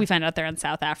 Yeah. We find out they're in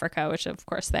South Africa, which of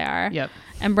course they are. Yep.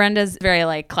 And Brenda's very,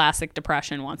 like, classic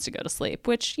depression, wants to go to sleep,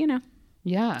 which, you know,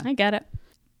 Yeah. I get it.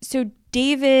 So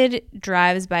David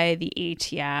drives by the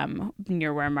ATM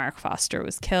near where Mark Foster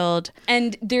was killed,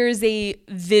 and there's a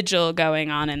vigil going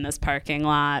on in this parking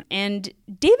lot. And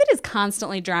David is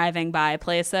constantly driving by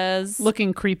places,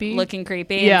 Looking creepy.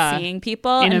 and seeing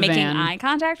people In and a making van. eye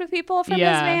contact with people from his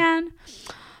van.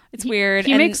 It's weird.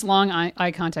 He And makes long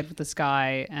eye contact with this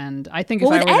guy, and I think if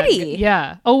Well, I with were Eddie.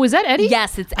 yeah. Oh, was that Eddie?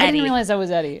 Yes, it's I Eddie. didn't realize that was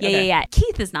Eddie. Okay. Yeah.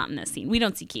 Keith is not in this scene. We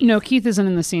don't see Keith. No, Keith isn't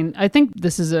in the scene. I think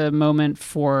this is a moment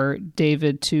for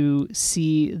David to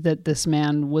see that this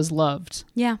man was loved.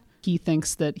 Yeah. He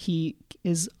thinks that he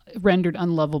is rendered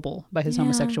unlovable by his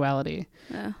homosexuality.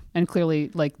 Yeah. And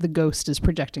clearly, like, the ghost is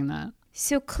projecting that.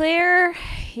 So Claire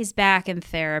is back in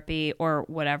therapy, or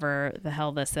whatever the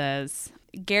hell this is.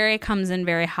 Gary comes in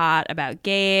very hot about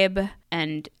Gabe,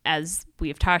 and as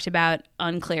we've talked about,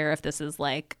 unclear if this is,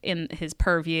 like, in his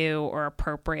purview or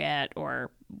appropriate or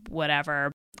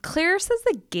whatever. Claire says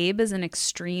that Gabe is an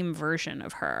extreme version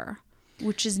of her,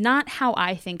 which is not how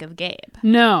I think of Gabe.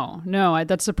 No,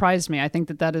 that surprised me. I think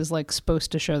that is, like,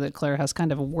 supposed to show that Claire has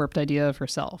kind of a warped idea of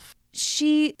herself.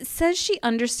 She says she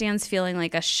understands feeling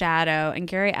like a shadow, and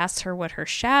Gary asks her what her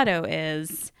shadow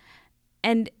is,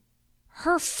 and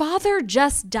her father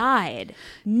just died.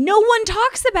 No one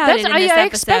talks about it in this episode. I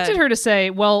expected her to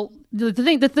say, well, the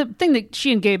thing that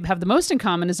she and Gabe have the most in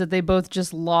common is that they both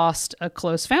just lost a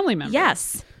close family member.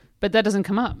 Yes. But that doesn't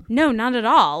come up. No, not at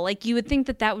all. Like, you would think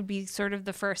that would be sort of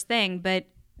the first thing, but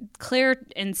Claire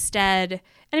instead,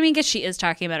 and I mean, I guess she is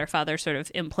talking about her father sort of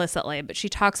implicitly, but she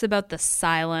talks about the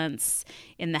silence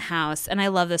in the house. And I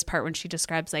love this part when she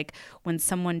describes, like, when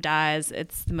someone dies,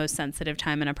 it's the most sensitive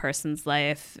time in a person's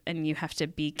life, and you have to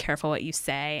be careful what you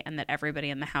say, and that everybody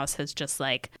in the house has just,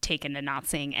 like, taken to not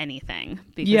saying anything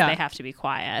because they have to be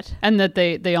quiet. And that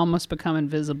they almost become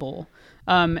invisible.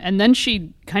 And then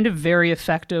she kind of very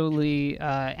effectively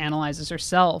analyzes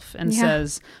herself and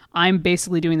says, I'm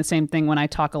basically doing the same thing when I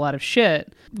talk a lot of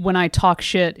shit. When I talk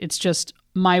shit, it's just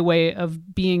my way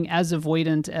of being as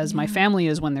avoidant as my family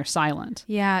is when they're silent.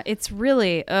 Yeah, it's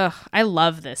really, I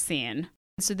love this scene.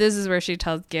 So this is where she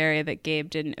tells Gary that Gabe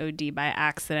didn't OD by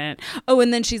accident. Oh,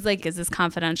 and then she's like, is this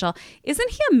confidential? Isn't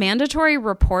he a mandatory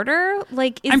reporter?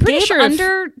 Like, is Gabe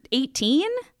under 18?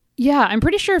 Yeah, I'm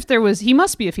pretty sure he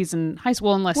must be if he's in high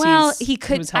school, unless he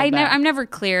could. I'm never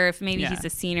clear if maybe he's a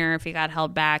senior, if he got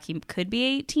held back, he could be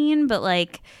 18. But,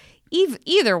 like,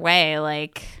 either way,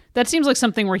 like, that seems like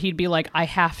something where he'd be like, I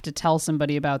have to tell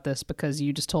somebody about this because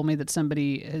you just told me that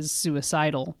somebody is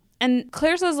suicidal. And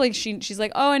Claire says, like, she's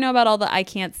like, oh, I know about all the I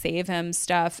can't save him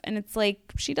stuff. And it's like,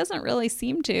 she doesn't really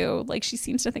seem to. Like, she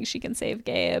seems to think she can save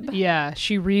Gabe. Yeah,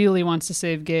 she really wants to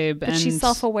save Gabe. But she's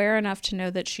self-aware enough to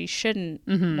know that she shouldn't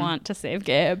want to save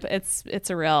Gabe. It's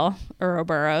a real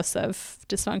Ouroboros of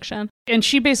dysfunction. And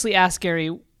she basically asks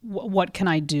Gary, what can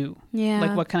I do? Yeah.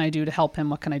 Like, what can I do to help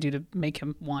him? What can I do to make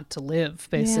him want to live,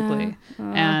 basically?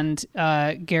 Yeah.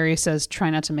 And Gary says, try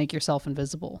not to make yourself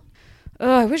invisible.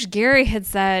 Oh, I wish Gary had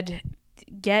said,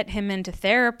 get him into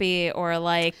therapy or,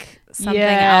 like, something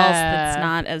else that's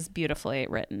not as beautifully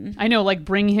written. I know, like,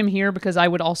 bring him here because I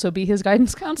would also be his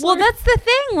guidance counselor. Well, that's the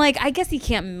thing. Like, I guess he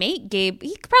can't make Gabe.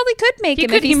 He probably could make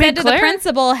him if he made said to Claire? the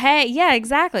principal, "Hey, yeah,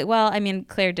 exactly." Well, I mean,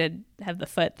 Claire did have the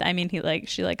foot. I mean,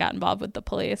 she got involved with the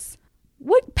police.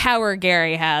 What power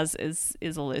Gary has is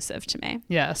elusive to me.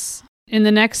 Yes. In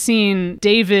the next scene,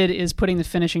 David is putting the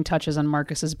finishing touches on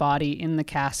Marcus's body in the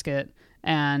casket,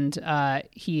 and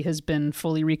he has been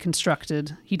fully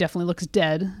reconstructed. He definitely looks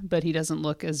dead, but he doesn't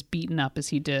look as beaten up as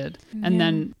he did. Yeah. And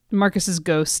then Marcus's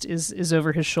ghost is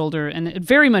over his shoulder, and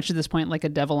very much at this point like a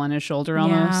devil on his shoulder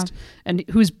almost, and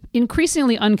who's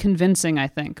increasingly unconvincing, I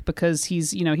think, because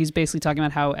he's basically talking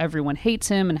about how everyone hates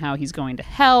him and how he's going to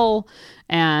hell.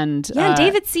 And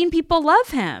David's seen people love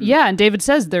him. Yeah, and David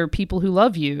says there are people who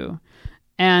love you.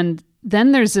 And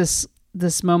then there's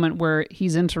this moment where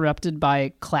he's interrupted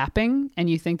by clapping, and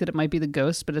you think that it might be the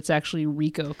ghost, but it's actually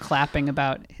Rico clapping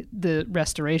about the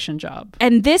restoration job.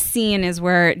 And this scene is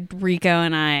where Rico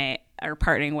and I are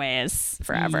parting ways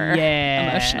forever,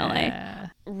 emotionally.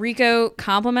 Rico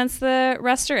compliments the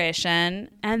restoration,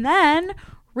 and then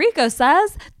Rico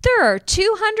says there are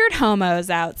 200 homos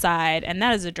outside, and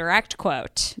that is a direct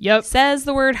quote. Yep. Says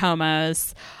the word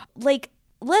homos. Like,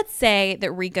 let's say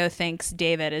that Rico thinks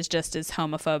David is just as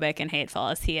homophobic and hateful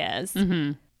as he is.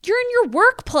 Mm-hmm. You're in your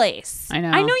workplace. I know.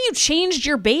 I know you changed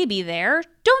your baby there.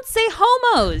 Don't say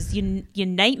homos, you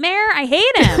nightmare. I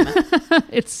hate him.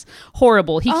 It's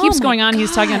horrible. He keeps going on. God.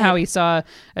 He's talking about how he saw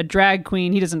a drag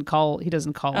queen. He doesn't call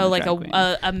Oh, like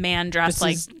a man dressed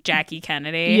like Jackie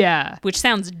Kennedy. Yeah. Which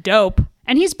sounds dope.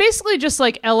 And he's basically just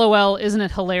like, LOL, isn't it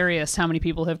hilarious how many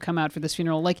people have come out for this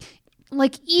funeral?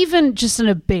 Like even just on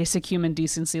a basic human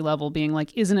decency level, being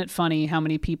like, isn't it funny how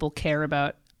many people care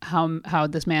about how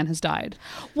this man has died?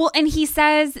 Well, and he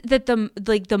says that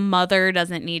the mother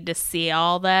doesn't need to see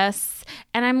all this,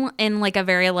 and I'm in like a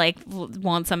very like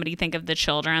want somebody to think of the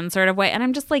children sort of way, and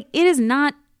I'm just like, it is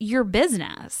not your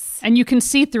business. And you can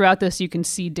see throughout this, you can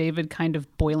see David kind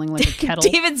of boiling like a kettle.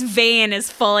 David's vein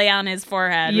is fully on his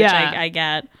forehead, which I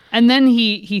get. And then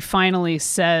he finally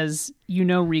says,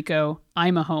 Rico,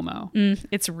 I'm a homo.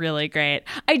 It's really great.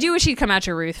 I do wish he'd come out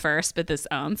to Ruth first, but this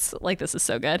owns. Like, this is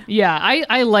so good. Yeah,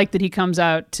 I like that he comes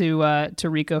out to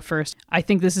Rico first. I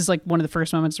think this is like one of the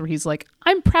first moments where he's like,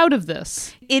 I'm proud of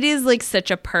this. It is like such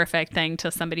a perfect thing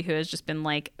to somebody who has just been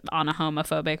like on a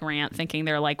homophobic rant, thinking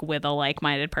they're like with a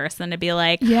like-minded person, to be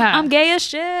like, yeah, I'm gay as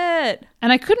shit.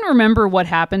 And I couldn't remember what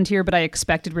happened here, but I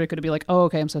expected Rico to be like, oh,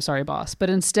 okay, I'm so sorry, boss. But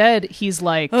instead, he's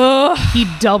like, he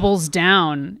doubles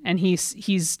down, and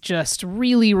he's just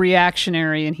really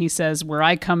reactionary, and he says, where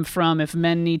I come from, if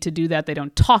men need to do that, they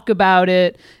don't talk about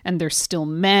it, and they're still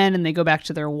men, and they go back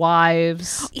to their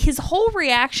wives. His whole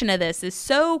reaction to this is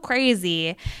so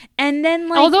crazy. And then,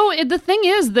 like, although the thing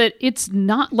is that it's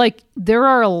not like there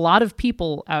are a lot of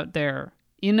people out there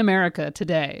in America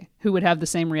today who would have the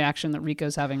same reaction that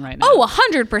Rico's having right now. Oh,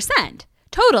 100%.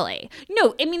 Totally.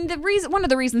 No, I mean, one of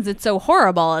the reasons it's so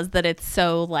horrible is that it's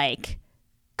so like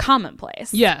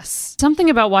commonplace. Yes. Something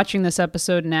about watching this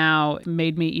episode now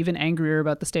made me even angrier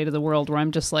about the state of the world, where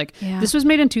I'm just like, this was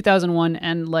made in 2001,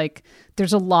 and like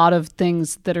there's a lot of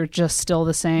things that are just still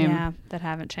the same. Yeah, that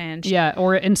haven't changed. Yeah,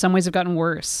 or in some ways have gotten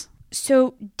worse.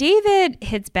 So David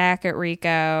hits back at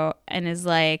Rico and is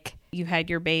like, you had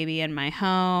your baby in my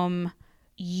home.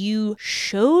 You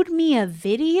showed me a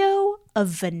video of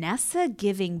Vanessa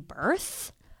giving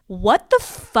birth? What the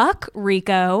fuck,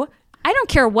 Rico? I don't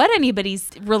care what anybody's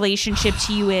relationship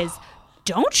to you is.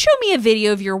 Don't show me a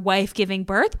video of your wife giving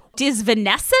birth. Does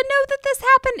Vanessa know that this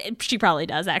happened? She probably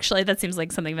does, actually. That seems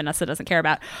like something Vanessa doesn't care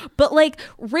about. But like,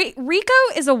 Rico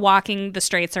is a walking the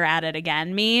straights are at it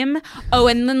again meme. Oh,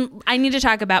 and then I need to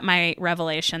talk about my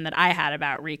revelation that I had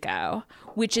about Rico,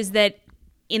 which is that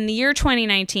in the year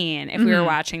 2019, if we were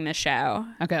watching this show,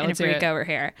 and if Rico were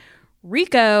here,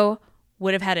 Rico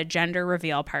would have had a gender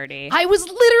reveal party. I was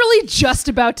literally just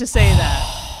about to say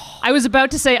that. I was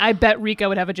about to say, I bet Rico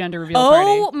would have a gender reveal party.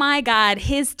 Oh my God.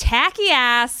 His tacky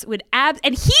ass would and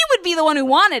he would be the one who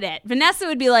wanted it. Vanessa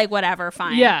would be like, whatever,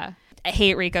 fine. Yeah. I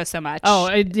hate Rico so much.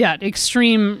 Oh, yeah.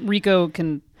 Extreme Rico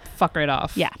can fuck right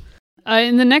off. Yeah.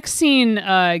 In the next scene,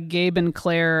 Gabe and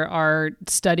Claire are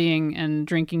studying and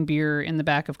drinking beer in the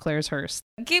back of Claire's hearse.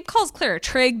 Gabe calls Claire a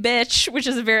trig bitch, which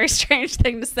is a very strange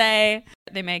thing to say.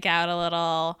 They make out a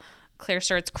little. Claire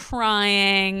starts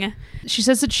crying. She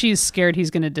says that she's scared he's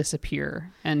going to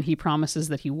disappear, and he promises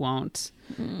that he won't.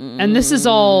 And this is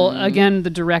all, again, the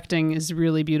directing is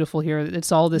really beautiful here.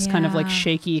 It's all this kind of like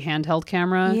shaky handheld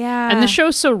camera. Yeah. And the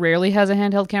show so rarely has a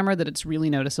handheld camera that it's really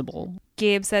noticeable.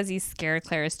 Gabe says he's scared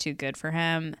Claire is too good for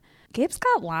him. Gabe's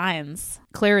got lines.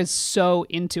 Claire is so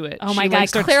into it. Oh my She, God,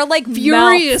 starts Claire, like,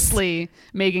 furiously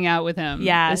making out with him.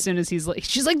 Yeah. As soon as she's like,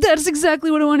 that's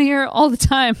exactly what I want to hear all the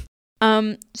time.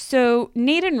 So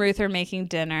Nate and Ruth are making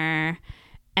dinner,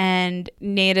 and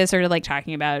Nate is sort of like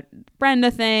talking about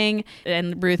Brenda thing,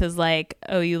 and Ruth is like,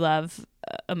 oh, you love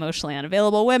emotionally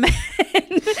unavailable women.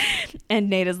 And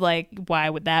Nate is like, why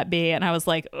would that be? And I was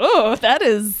like, oh, that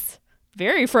is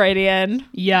very Freudian.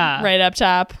 Yeah. Right up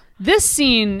top. This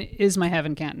scene is my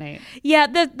heaven can't Nate. Yeah,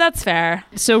 that's fair.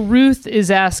 So Ruth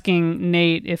is asking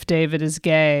Nate if David is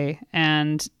gay,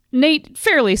 and Nate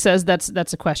fairly says that's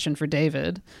a question for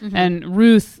David. Mm-hmm. And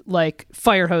Ruth like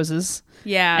fire hoses.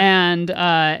 Yeah.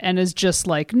 And is just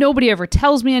like, nobody ever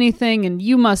tells me anything, and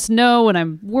you must know, and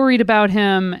I'm worried about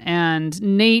him. And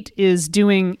Nate does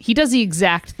the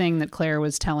exact thing that Claire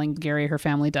was telling Gary her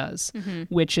family does,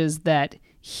 which is that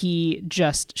he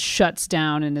just shuts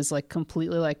down and is like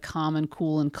completely like calm and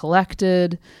cool and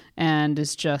collected, and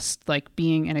is just like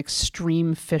being an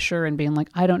extreme fisher and being like,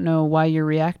 I don't know why you're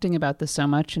reacting about this so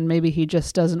much, and maybe he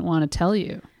just doesn't want to tell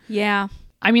you. Yeah.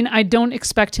 I mean, I don't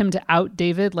expect him to out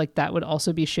David. Like, that would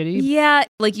also be shitty. Yeah.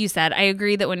 Like you said, I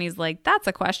agree that when he's like, that's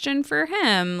a question for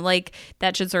him, like,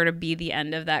 that should sort of be the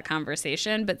end of that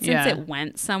conversation. But since it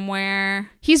went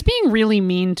somewhere. He's being really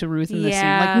mean to Ruth in this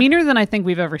scene. Like, meaner than I think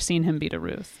we've ever seen him be to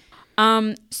Ruth.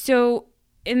 So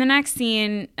in the next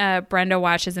scene, Brenda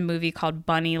watches a movie called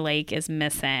Bunny Lake is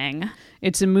Missing.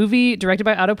 It's a movie directed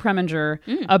by Otto Preminger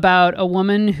about a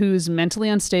woman whose mentally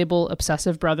unstable,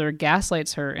 obsessive brother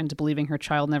gaslights her into believing her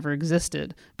child never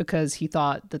existed because he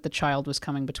thought that the child was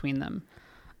coming between them.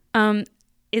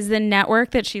 Is the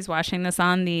network that she's watching this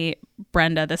on the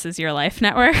Brenda This Is Your Life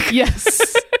network?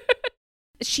 Yes.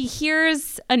 She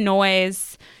hears a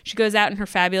noise. She goes out in her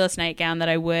fabulous nightgown that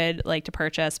I would like to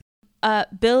purchase.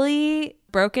 Billy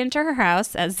broke into her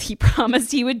house as he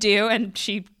promised he would do, and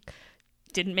she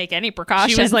didn't make any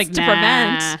precautions she was like, to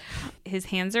prevent. His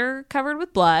hands are covered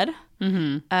with blood.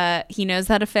 Mm-hmm. He knows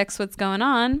how to fix what's going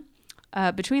on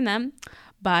between them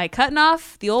by cutting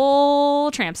off the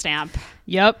old tramp stamp.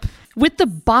 Yep. With the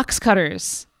box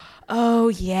cutters. Oh,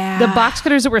 yeah. The box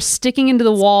cutters that were sticking into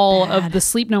the wall of the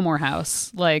Sleep No More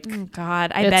house. Like, oh,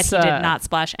 God, I bet he did not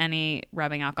splash any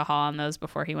rubbing alcohol on those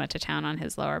before he went to town on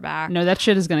his lower back. No, that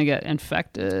shit is going to get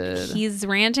infected. He's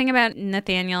ranting about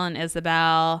Nathaniel and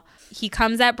Isabel. He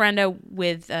comes at Brenda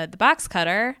with the box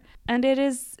cutter, and it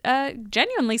is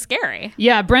genuinely scary.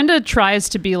 Yeah, Brenda tries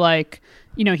to be like,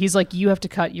 you know, he's like, you have to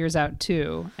cut yours out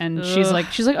too. And she's like,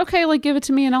 okay, like, give it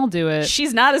to me and I'll do it.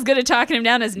 She's not as good at talking him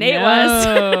down as Nate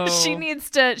was. She needs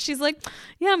to, she's like,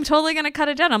 yeah, I'm totally going to cut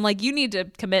it down. I'm like, you need to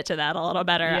commit to that a little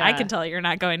better. Yeah. I can tell you're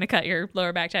not going to cut your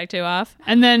lower back tattoo off.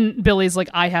 And then Billy's like,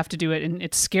 I have to do it. And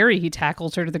it's scary. He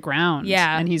tackles her to the ground.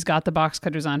 Yeah. And he's got the box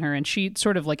cutters on her. And she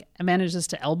sort of like manages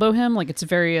to elbow him. Like, it's a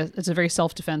very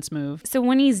self-defense move. So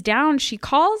when he's down, she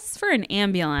calls for an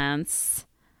ambulance.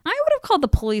 I would have called the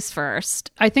police first.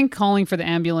 I think calling for the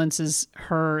ambulance is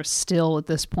her still at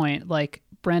this point. Like,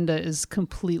 Brenda is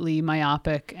completely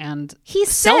myopic and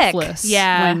he's selfless. Sick.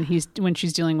 Yeah. when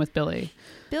she's dealing with Billy.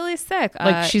 Billy's sick.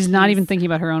 Like, she's not even thinking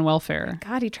about her own welfare.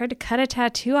 God, he tried to cut a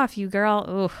tattoo off you, girl.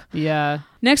 Ooh. Yeah.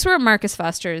 Next, we're at Marcus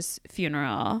Foster's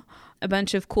funeral. A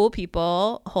bunch of cool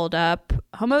people hold up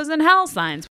homos in hell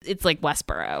signs. It's like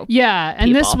Westboro. Yeah,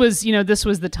 and people. this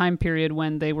was the time period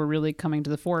when they were really coming to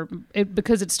the fore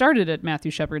because it started at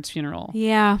Matthew Shepard's funeral.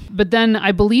 Yeah. But then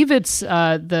I believe it's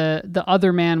the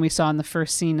other man we saw in the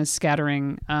first scene is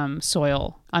scattering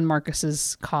soil on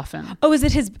Marcus's coffin. Oh, is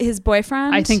it his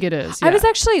boyfriend? I think it is. Yeah. I was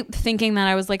actually thinking that.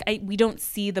 I was like, we don't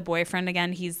see the boyfriend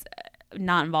again. He's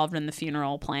not involved in the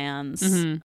funeral plans.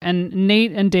 Mm-hmm. And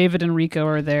Nate and David and Rico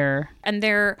are there. And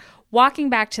they're walking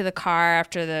back to the car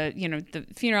after the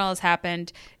funeral has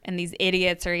happened, and these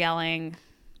idiots are yelling,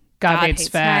 God hates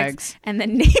fags. And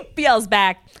then Nate yells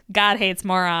back, God hates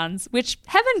morons, which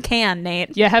heaven can,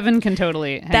 Nate. Yeah, heaven can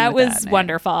totally hang that with was that,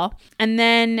 wonderful. And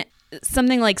then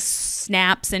something like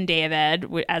snaps in David,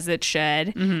 as it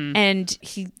should, and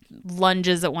he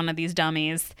lunges at one of these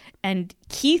dummies, and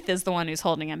Keith is the one who's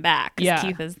holding him back because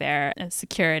Keith is there as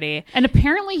security. And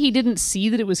apparently he didn't see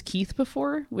that it was Keith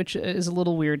before, which is a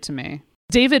little weird to me.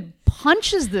 David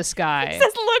punches this guy. He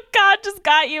says, look, God just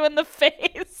got you in the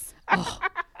face. Oh,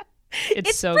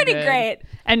 it's so pretty good. Great.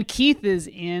 And Keith is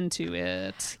into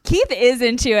it. Keith is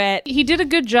into it. He did a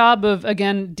good job of,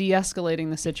 again,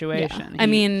 de-escalating the situation. Yeah.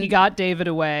 He got David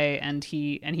away, and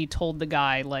he told the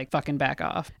guy, like, fucking back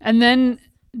off. And then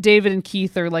David and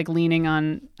Keith are like leaning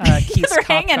on Keith's They're cop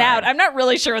hanging car. out. I'm not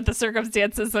really sure what the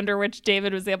circumstances under which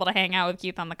David was able to hang out with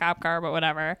Keith on the cop car, but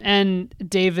whatever. And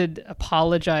David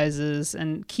apologizes,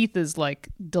 and Keith is like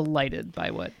delighted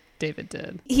by what David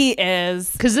did. He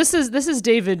is. Because this is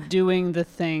David doing the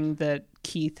thing that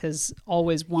Keith has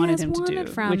always wanted him to do,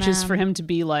 which is for him to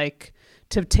be like,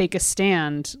 to take a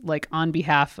stand like on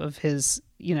behalf of his,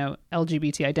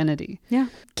 LGBT identity. Yeah.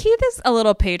 Keith is a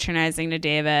little patronizing to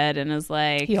David and is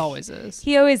like... He always is.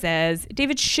 He always is.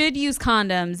 David should use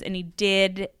condoms, and he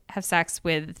did have sex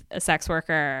with a sex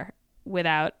worker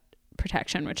without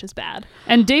protection, which is bad.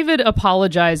 And David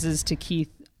apologizes to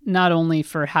Keith not only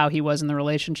for how he was in the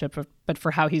relationship, but for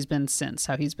how he's been since,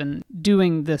 how he's been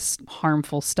doing this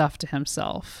harmful stuff to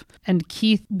himself. And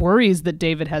Keith worries that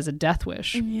David has a death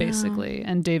wish, basically.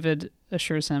 And David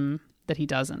assures him that he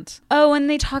doesn't. Oh, and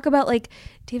they talk about like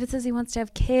David says he wants to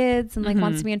have kids and like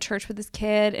wants to be in church with his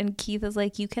kid, and Keith is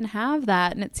like, you can have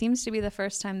that. And it seems to be the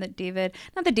first time that David,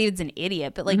 not that David's an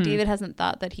idiot, but like David hasn't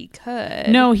thought that he could.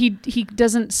 No, he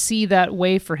doesn't see that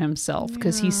way for himself,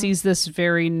 because he sees this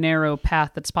very narrow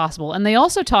path that's possible. And they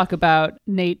also talk about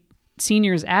Nate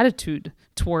Sr.'s attitude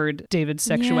toward David's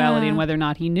sexuality and whether or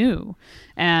not he knew.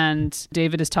 And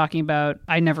David is talking about,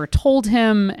 I never told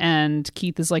him. And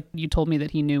Keith is like, you told me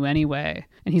that he knew anyway.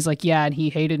 And he's like, yeah, and he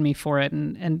hated me for it.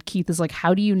 And Keith is like,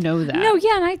 how do you know that? No,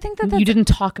 yeah, and I think that's you didn't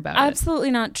talk about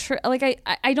absolutely not true. Like,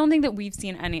 I don't think that we've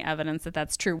seen any evidence that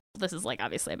that's true. This is like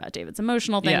obviously about David's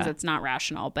emotional things. It's not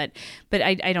rational, but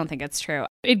I don't think it's true.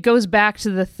 It goes back to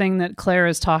the thing that Claire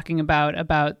is talking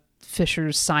about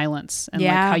Fisher's silence and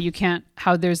like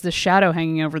how there's this shadow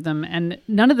hanging over them, and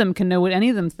none of them can know what any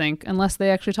of them think unless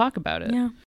they actually talk about it. Yeah.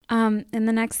 In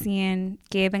the next scene,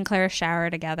 Gabe and Claire shower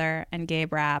together, and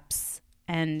Gabe raps.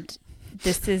 And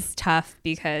this is tough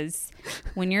because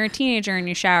when you're a teenager and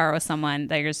you shower with someone,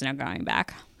 there's no going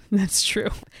back. That's true.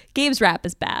 Gabe's rap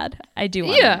is bad. I do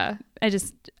want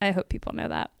I hope people know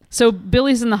that. So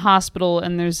Billy's in the hospital,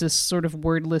 and there's this sort of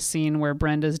wordless scene where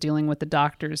Brenda's dealing with the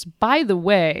doctors. By the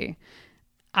way,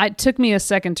 it took me a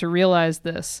second to realize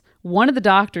this. One of the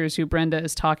doctors who Brenda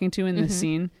is talking to in this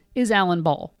scene is Alan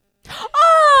Ball.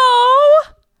 Oh,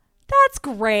 that's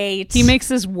great. He makes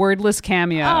this wordless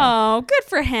cameo. Oh, good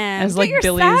for him. As like Get your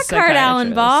Billy's sack card,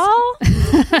 Alan Ball.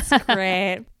 psychiatrist. That's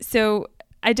great. So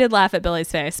I did laugh at Billy's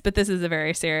face, but this is a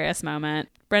very serious moment.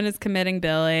 Brenda's committing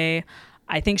Billy.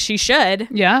 I think she should.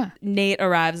 Yeah. Nate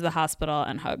arrives at the hospital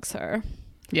and hugs her.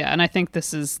 Yeah, and I think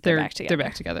this is they're back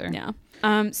together. Yeah.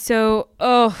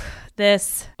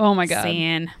 This oh my god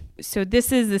scene. So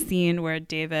this is the scene where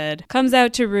David comes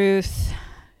out to Ruth.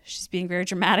 She's being very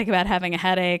dramatic about having a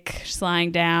headache. She's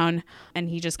lying down, and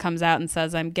he just comes out and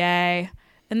says, "I'm gay."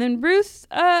 And then Ruth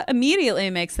immediately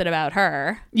makes it about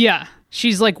her. Yeah.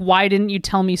 She's like, why didn't you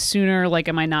tell me sooner? Like,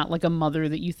 am I not like a mother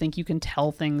that you think you can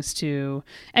tell things to?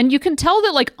 And you can tell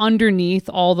that like underneath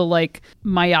all the like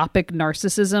myopic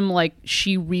narcissism, like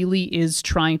she really is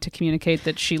trying to communicate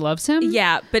that she loves him.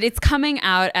 Yeah, but it's coming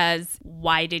out as,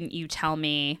 why didn't you tell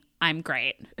me I'm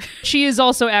great? She is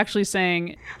also actually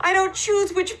saying, I don't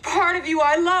choose which part of you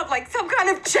I love, like some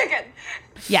kind of chicken.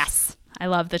 Yes. I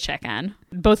love the chicken.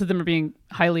 Both of them are being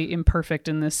highly imperfect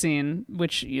in this scene,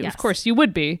 which of course you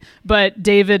would be. But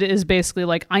David is basically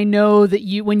like, I know that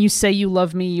when you say you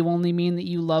love me, you only mean that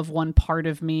you love one part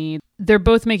of me. They're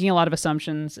both making a lot of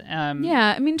assumptions. I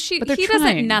mean, he trying.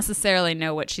 doesn't necessarily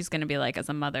know what she's going to be like as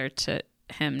a mother to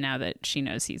him now that she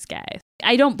knows he's gay.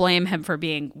 I don't blame him for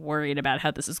being worried about how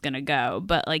this is going to go,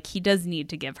 but like he does need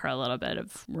to give her a little bit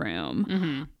of room.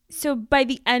 Mm-hmm. So by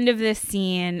the end of this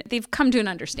scene, they've come to an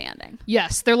understanding.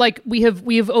 Yes, they're like, we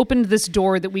have opened this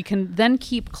door that we can then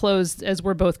keep closed as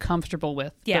we're both comfortable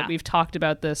with. Yeah. That we've talked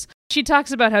about this. She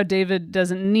talks about how David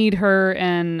doesn't need her,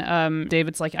 and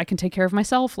David's like, I can take care of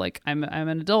myself. Like, I'm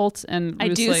an adult, and Ruth's I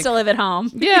do still live at home.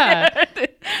 Yeah.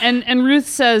 And Ruth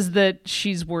says that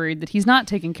she's worried that he's not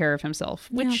taking care of himself,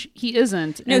 which he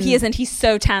isn't. No, he isn't. He's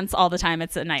so tense all the time.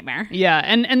 It's a nightmare. Yeah.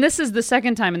 And this is the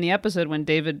second time in the episode when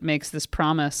David makes this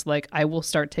promise, like, I will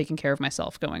start taking care of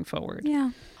myself going forward. Yeah.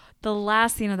 The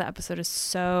last scene of the episode is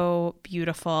so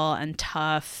beautiful and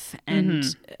tough and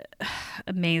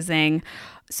amazing.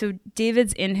 So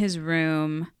David's in his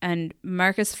room, and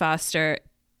Marcus Foster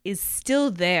is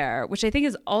still there, which I think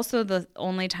is also the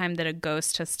only time that a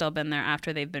ghost has still been there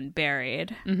after they've been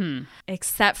buried,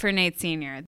 except for Nate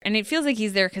Sr. And it feels like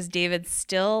he's there because David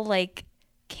still like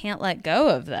can't let go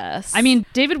of this. I mean,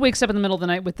 David wakes up in the middle of the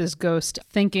night with this ghost,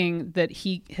 thinking that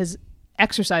he has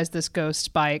exorcised this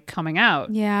ghost by coming out,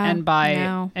 and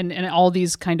by and all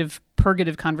these kind of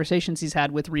purgative conversations he's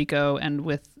had with Rico and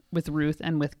with Ruth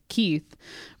and with Keith,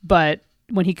 but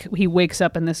when he wakes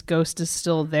up and this ghost is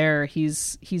still there,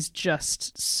 he's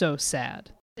just so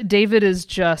sad. David is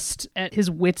just at his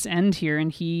wit's end here,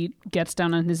 and he gets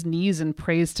down on his knees and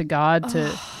prays to God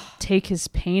to take his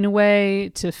pain away,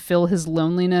 to fill his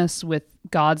loneliness with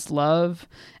God's love.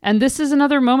 And this is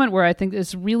another moment where I think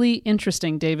it's really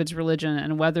interesting, David's religion,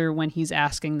 and whether when he's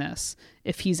asking this,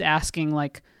 if he's asking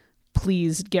like,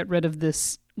 please get rid of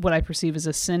this, what I perceive as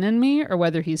a sin in me, or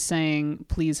whether he's saying,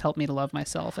 please help me to love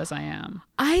myself as I am.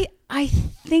 I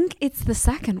think it's the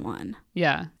second one.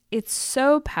 Yeah. It's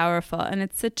so powerful, and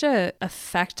it's such a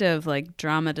effective like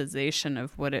dramatization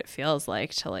of what it feels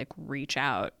like to like reach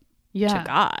out to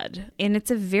God. And it's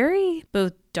a very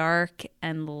both dark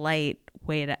and light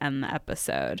way to end the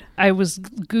episode. I was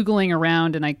Googling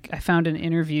around, and I found an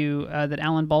interview that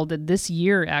Alan Ball did this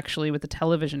year, actually, with the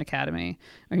Television Academy,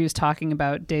 where he was talking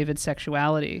about David's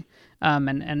sexuality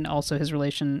and also its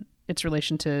relation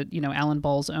to, Alan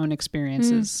Ball's own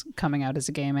experiences coming out as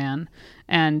a gay man.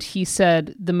 And he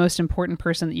said, the most important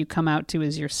person that you come out to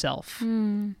is yourself.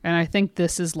 And I think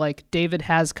this is like, David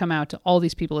has come out to all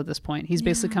these people at this point. He's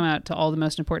basically come out to all the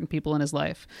most important people in his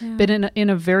life. Yeah. But in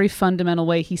a very fundamental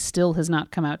way, he still has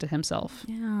not come out to himself.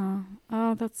 Yeah.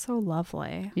 Oh, that's so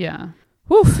lovely. Yeah.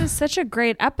 Whew. This is such a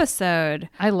great episode.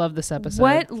 I love this episode.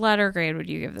 What letter grade would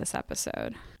you give this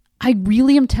episode? I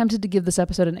really am tempted to give this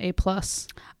episode an A+.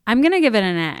 I'm going to give it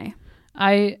an A.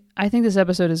 I think this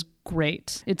episode is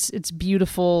great. It's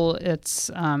beautiful.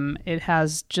 It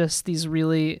has just these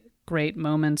really great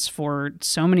moments for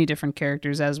so many different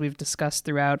characters, as we've discussed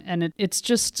throughout. And it's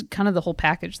just kind of the whole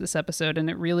package, this episode. And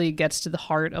it really gets to the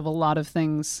heart of a lot of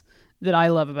things that I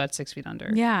love about 6 Feet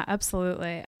Under. Yeah,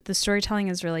 absolutely. The storytelling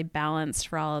is really balanced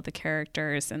for all of the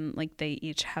characters, and like they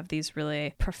each have these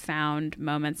really profound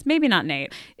moments. Maybe not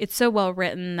Nate. It's so well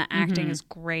written. The acting is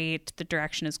great. The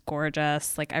direction is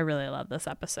gorgeous. Like, I really love this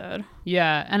episode.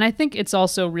 Yeah, and I think it's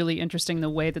also really interesting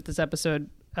the way that this episode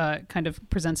kind of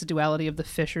presents a duality of the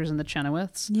Fishers and the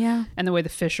Chenoweths. Yeah. And the way the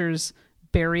Fishers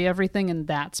bury everything, and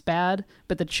that's bad,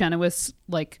 but the Chenoweths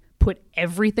like put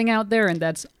everything out there, and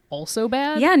that's also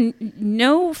bad. Yeah,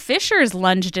 no Fishers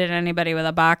lunged at anybody with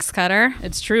a box cutter.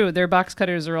 It's true. Their box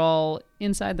cutters are all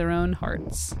inside their own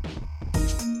hearts.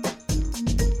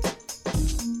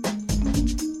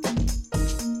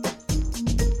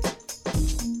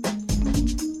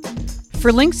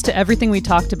 For links to everything we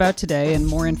talked about today and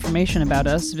more information about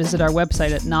us, visit our website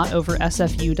at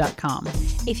notoversfu.com.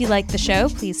 If you like the show,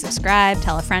 please subscribe,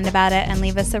 tell a friend about it, and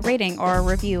leave us a rating or a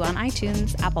review on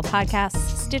iTunes, Apple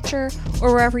Podcasts, Stitcher,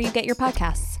 or wherever you get your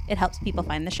podcasts. It helps people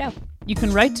find the show. You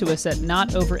can write to us at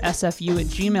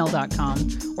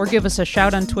notoversfu@gmail.com or give us a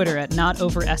shout on Twitter at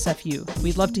notoversfu.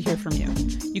 We'd love to hear from you.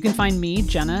 You can find me,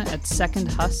 Jenna, at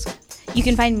Second Husk. You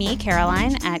can find me,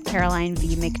 Caroline, at Caroline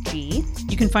V.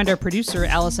 McG. You can find our producer,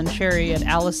 Allison Cherry, at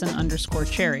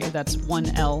Allison_Cherry. That's 1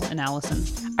 L in Allison.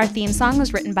 Our theme song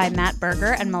was written by Matt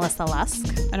Berger and Melissa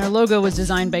Lusk. And our logo was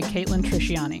designed by Caitlin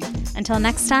Trisciani. Until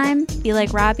next time, be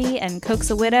like Robbie and coax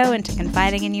a widow into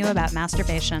confiding in you about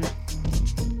masturbation.